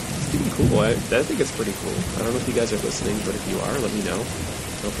know. It's getting cool. I think it's pretty cool. I don't know if you guys are listening, but if you are, let me know.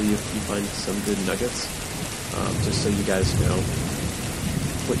 Hopefully you find some good nuggets. Just so you guys know,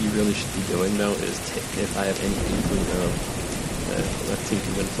 what you really should be doing, though, is if I have any inkling of a team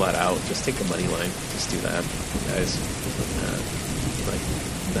to win flat out, just take the money line. Just do that, guys.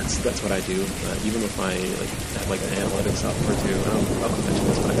 That's what I do. Even with my I have like an analytics software too. I don't know if I mentioned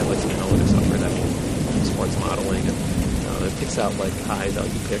this, but I have like some analytics software that sports modeling, and it picks out like high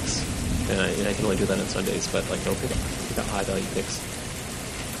value picks. And I can only do that on Sundays, but like it'll pick out high value picks.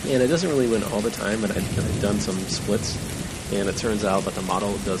 And it doesn't really win all the time, and I've done some splits. And it turns out that the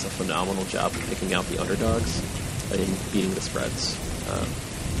model does a phenomenal job of picking out the underdogs and beating the spreads.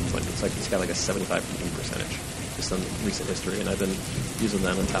 It's like it's got like a 75 beating percentage just on recent history, and I've been using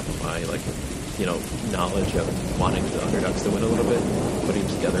that on top of my knowledge of wanting the underdogs to win a little bit, putting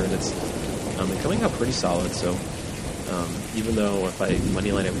them together, and it's coming out pretty solid. So even though if I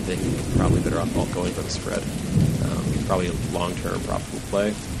moneyline everything, I'm probably better off going for the spread. Probably a long-term profitable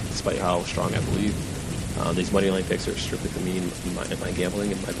play, despite how strong I believe. These moneyline picks are strictly for me in my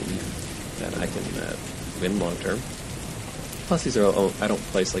gambling and my belief that I can win long term. Plus, these are I don't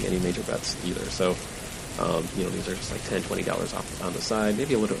place like any major bets either. So, these are just like $10, $20 off on the side,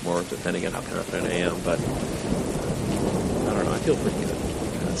 maybe a little bit more depending on how confident I am. But I don't know. I feel pretty good,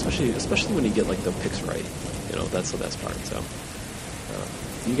 especially when you get like the picks right. That's the best part. So,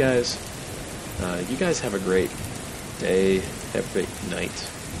 you guys have a great day, have a great night,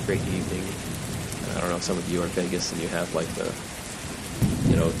 great evening. I don't know if some of you are in Vegas and you have like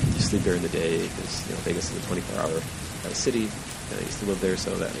you sleep during the day because Vegas is a 24-hour city. I used to live there,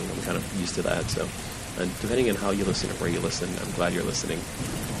 so that I'm kind of used to that. So, and depending on how you listen or where you listen, I'm glad you're listening.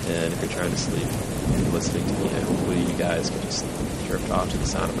 And if you're trying to sleep, you're listening to me. And hopefully you guys can just drift off to the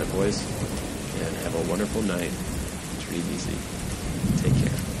sound of my voice and have a wonderful night. Dream easy.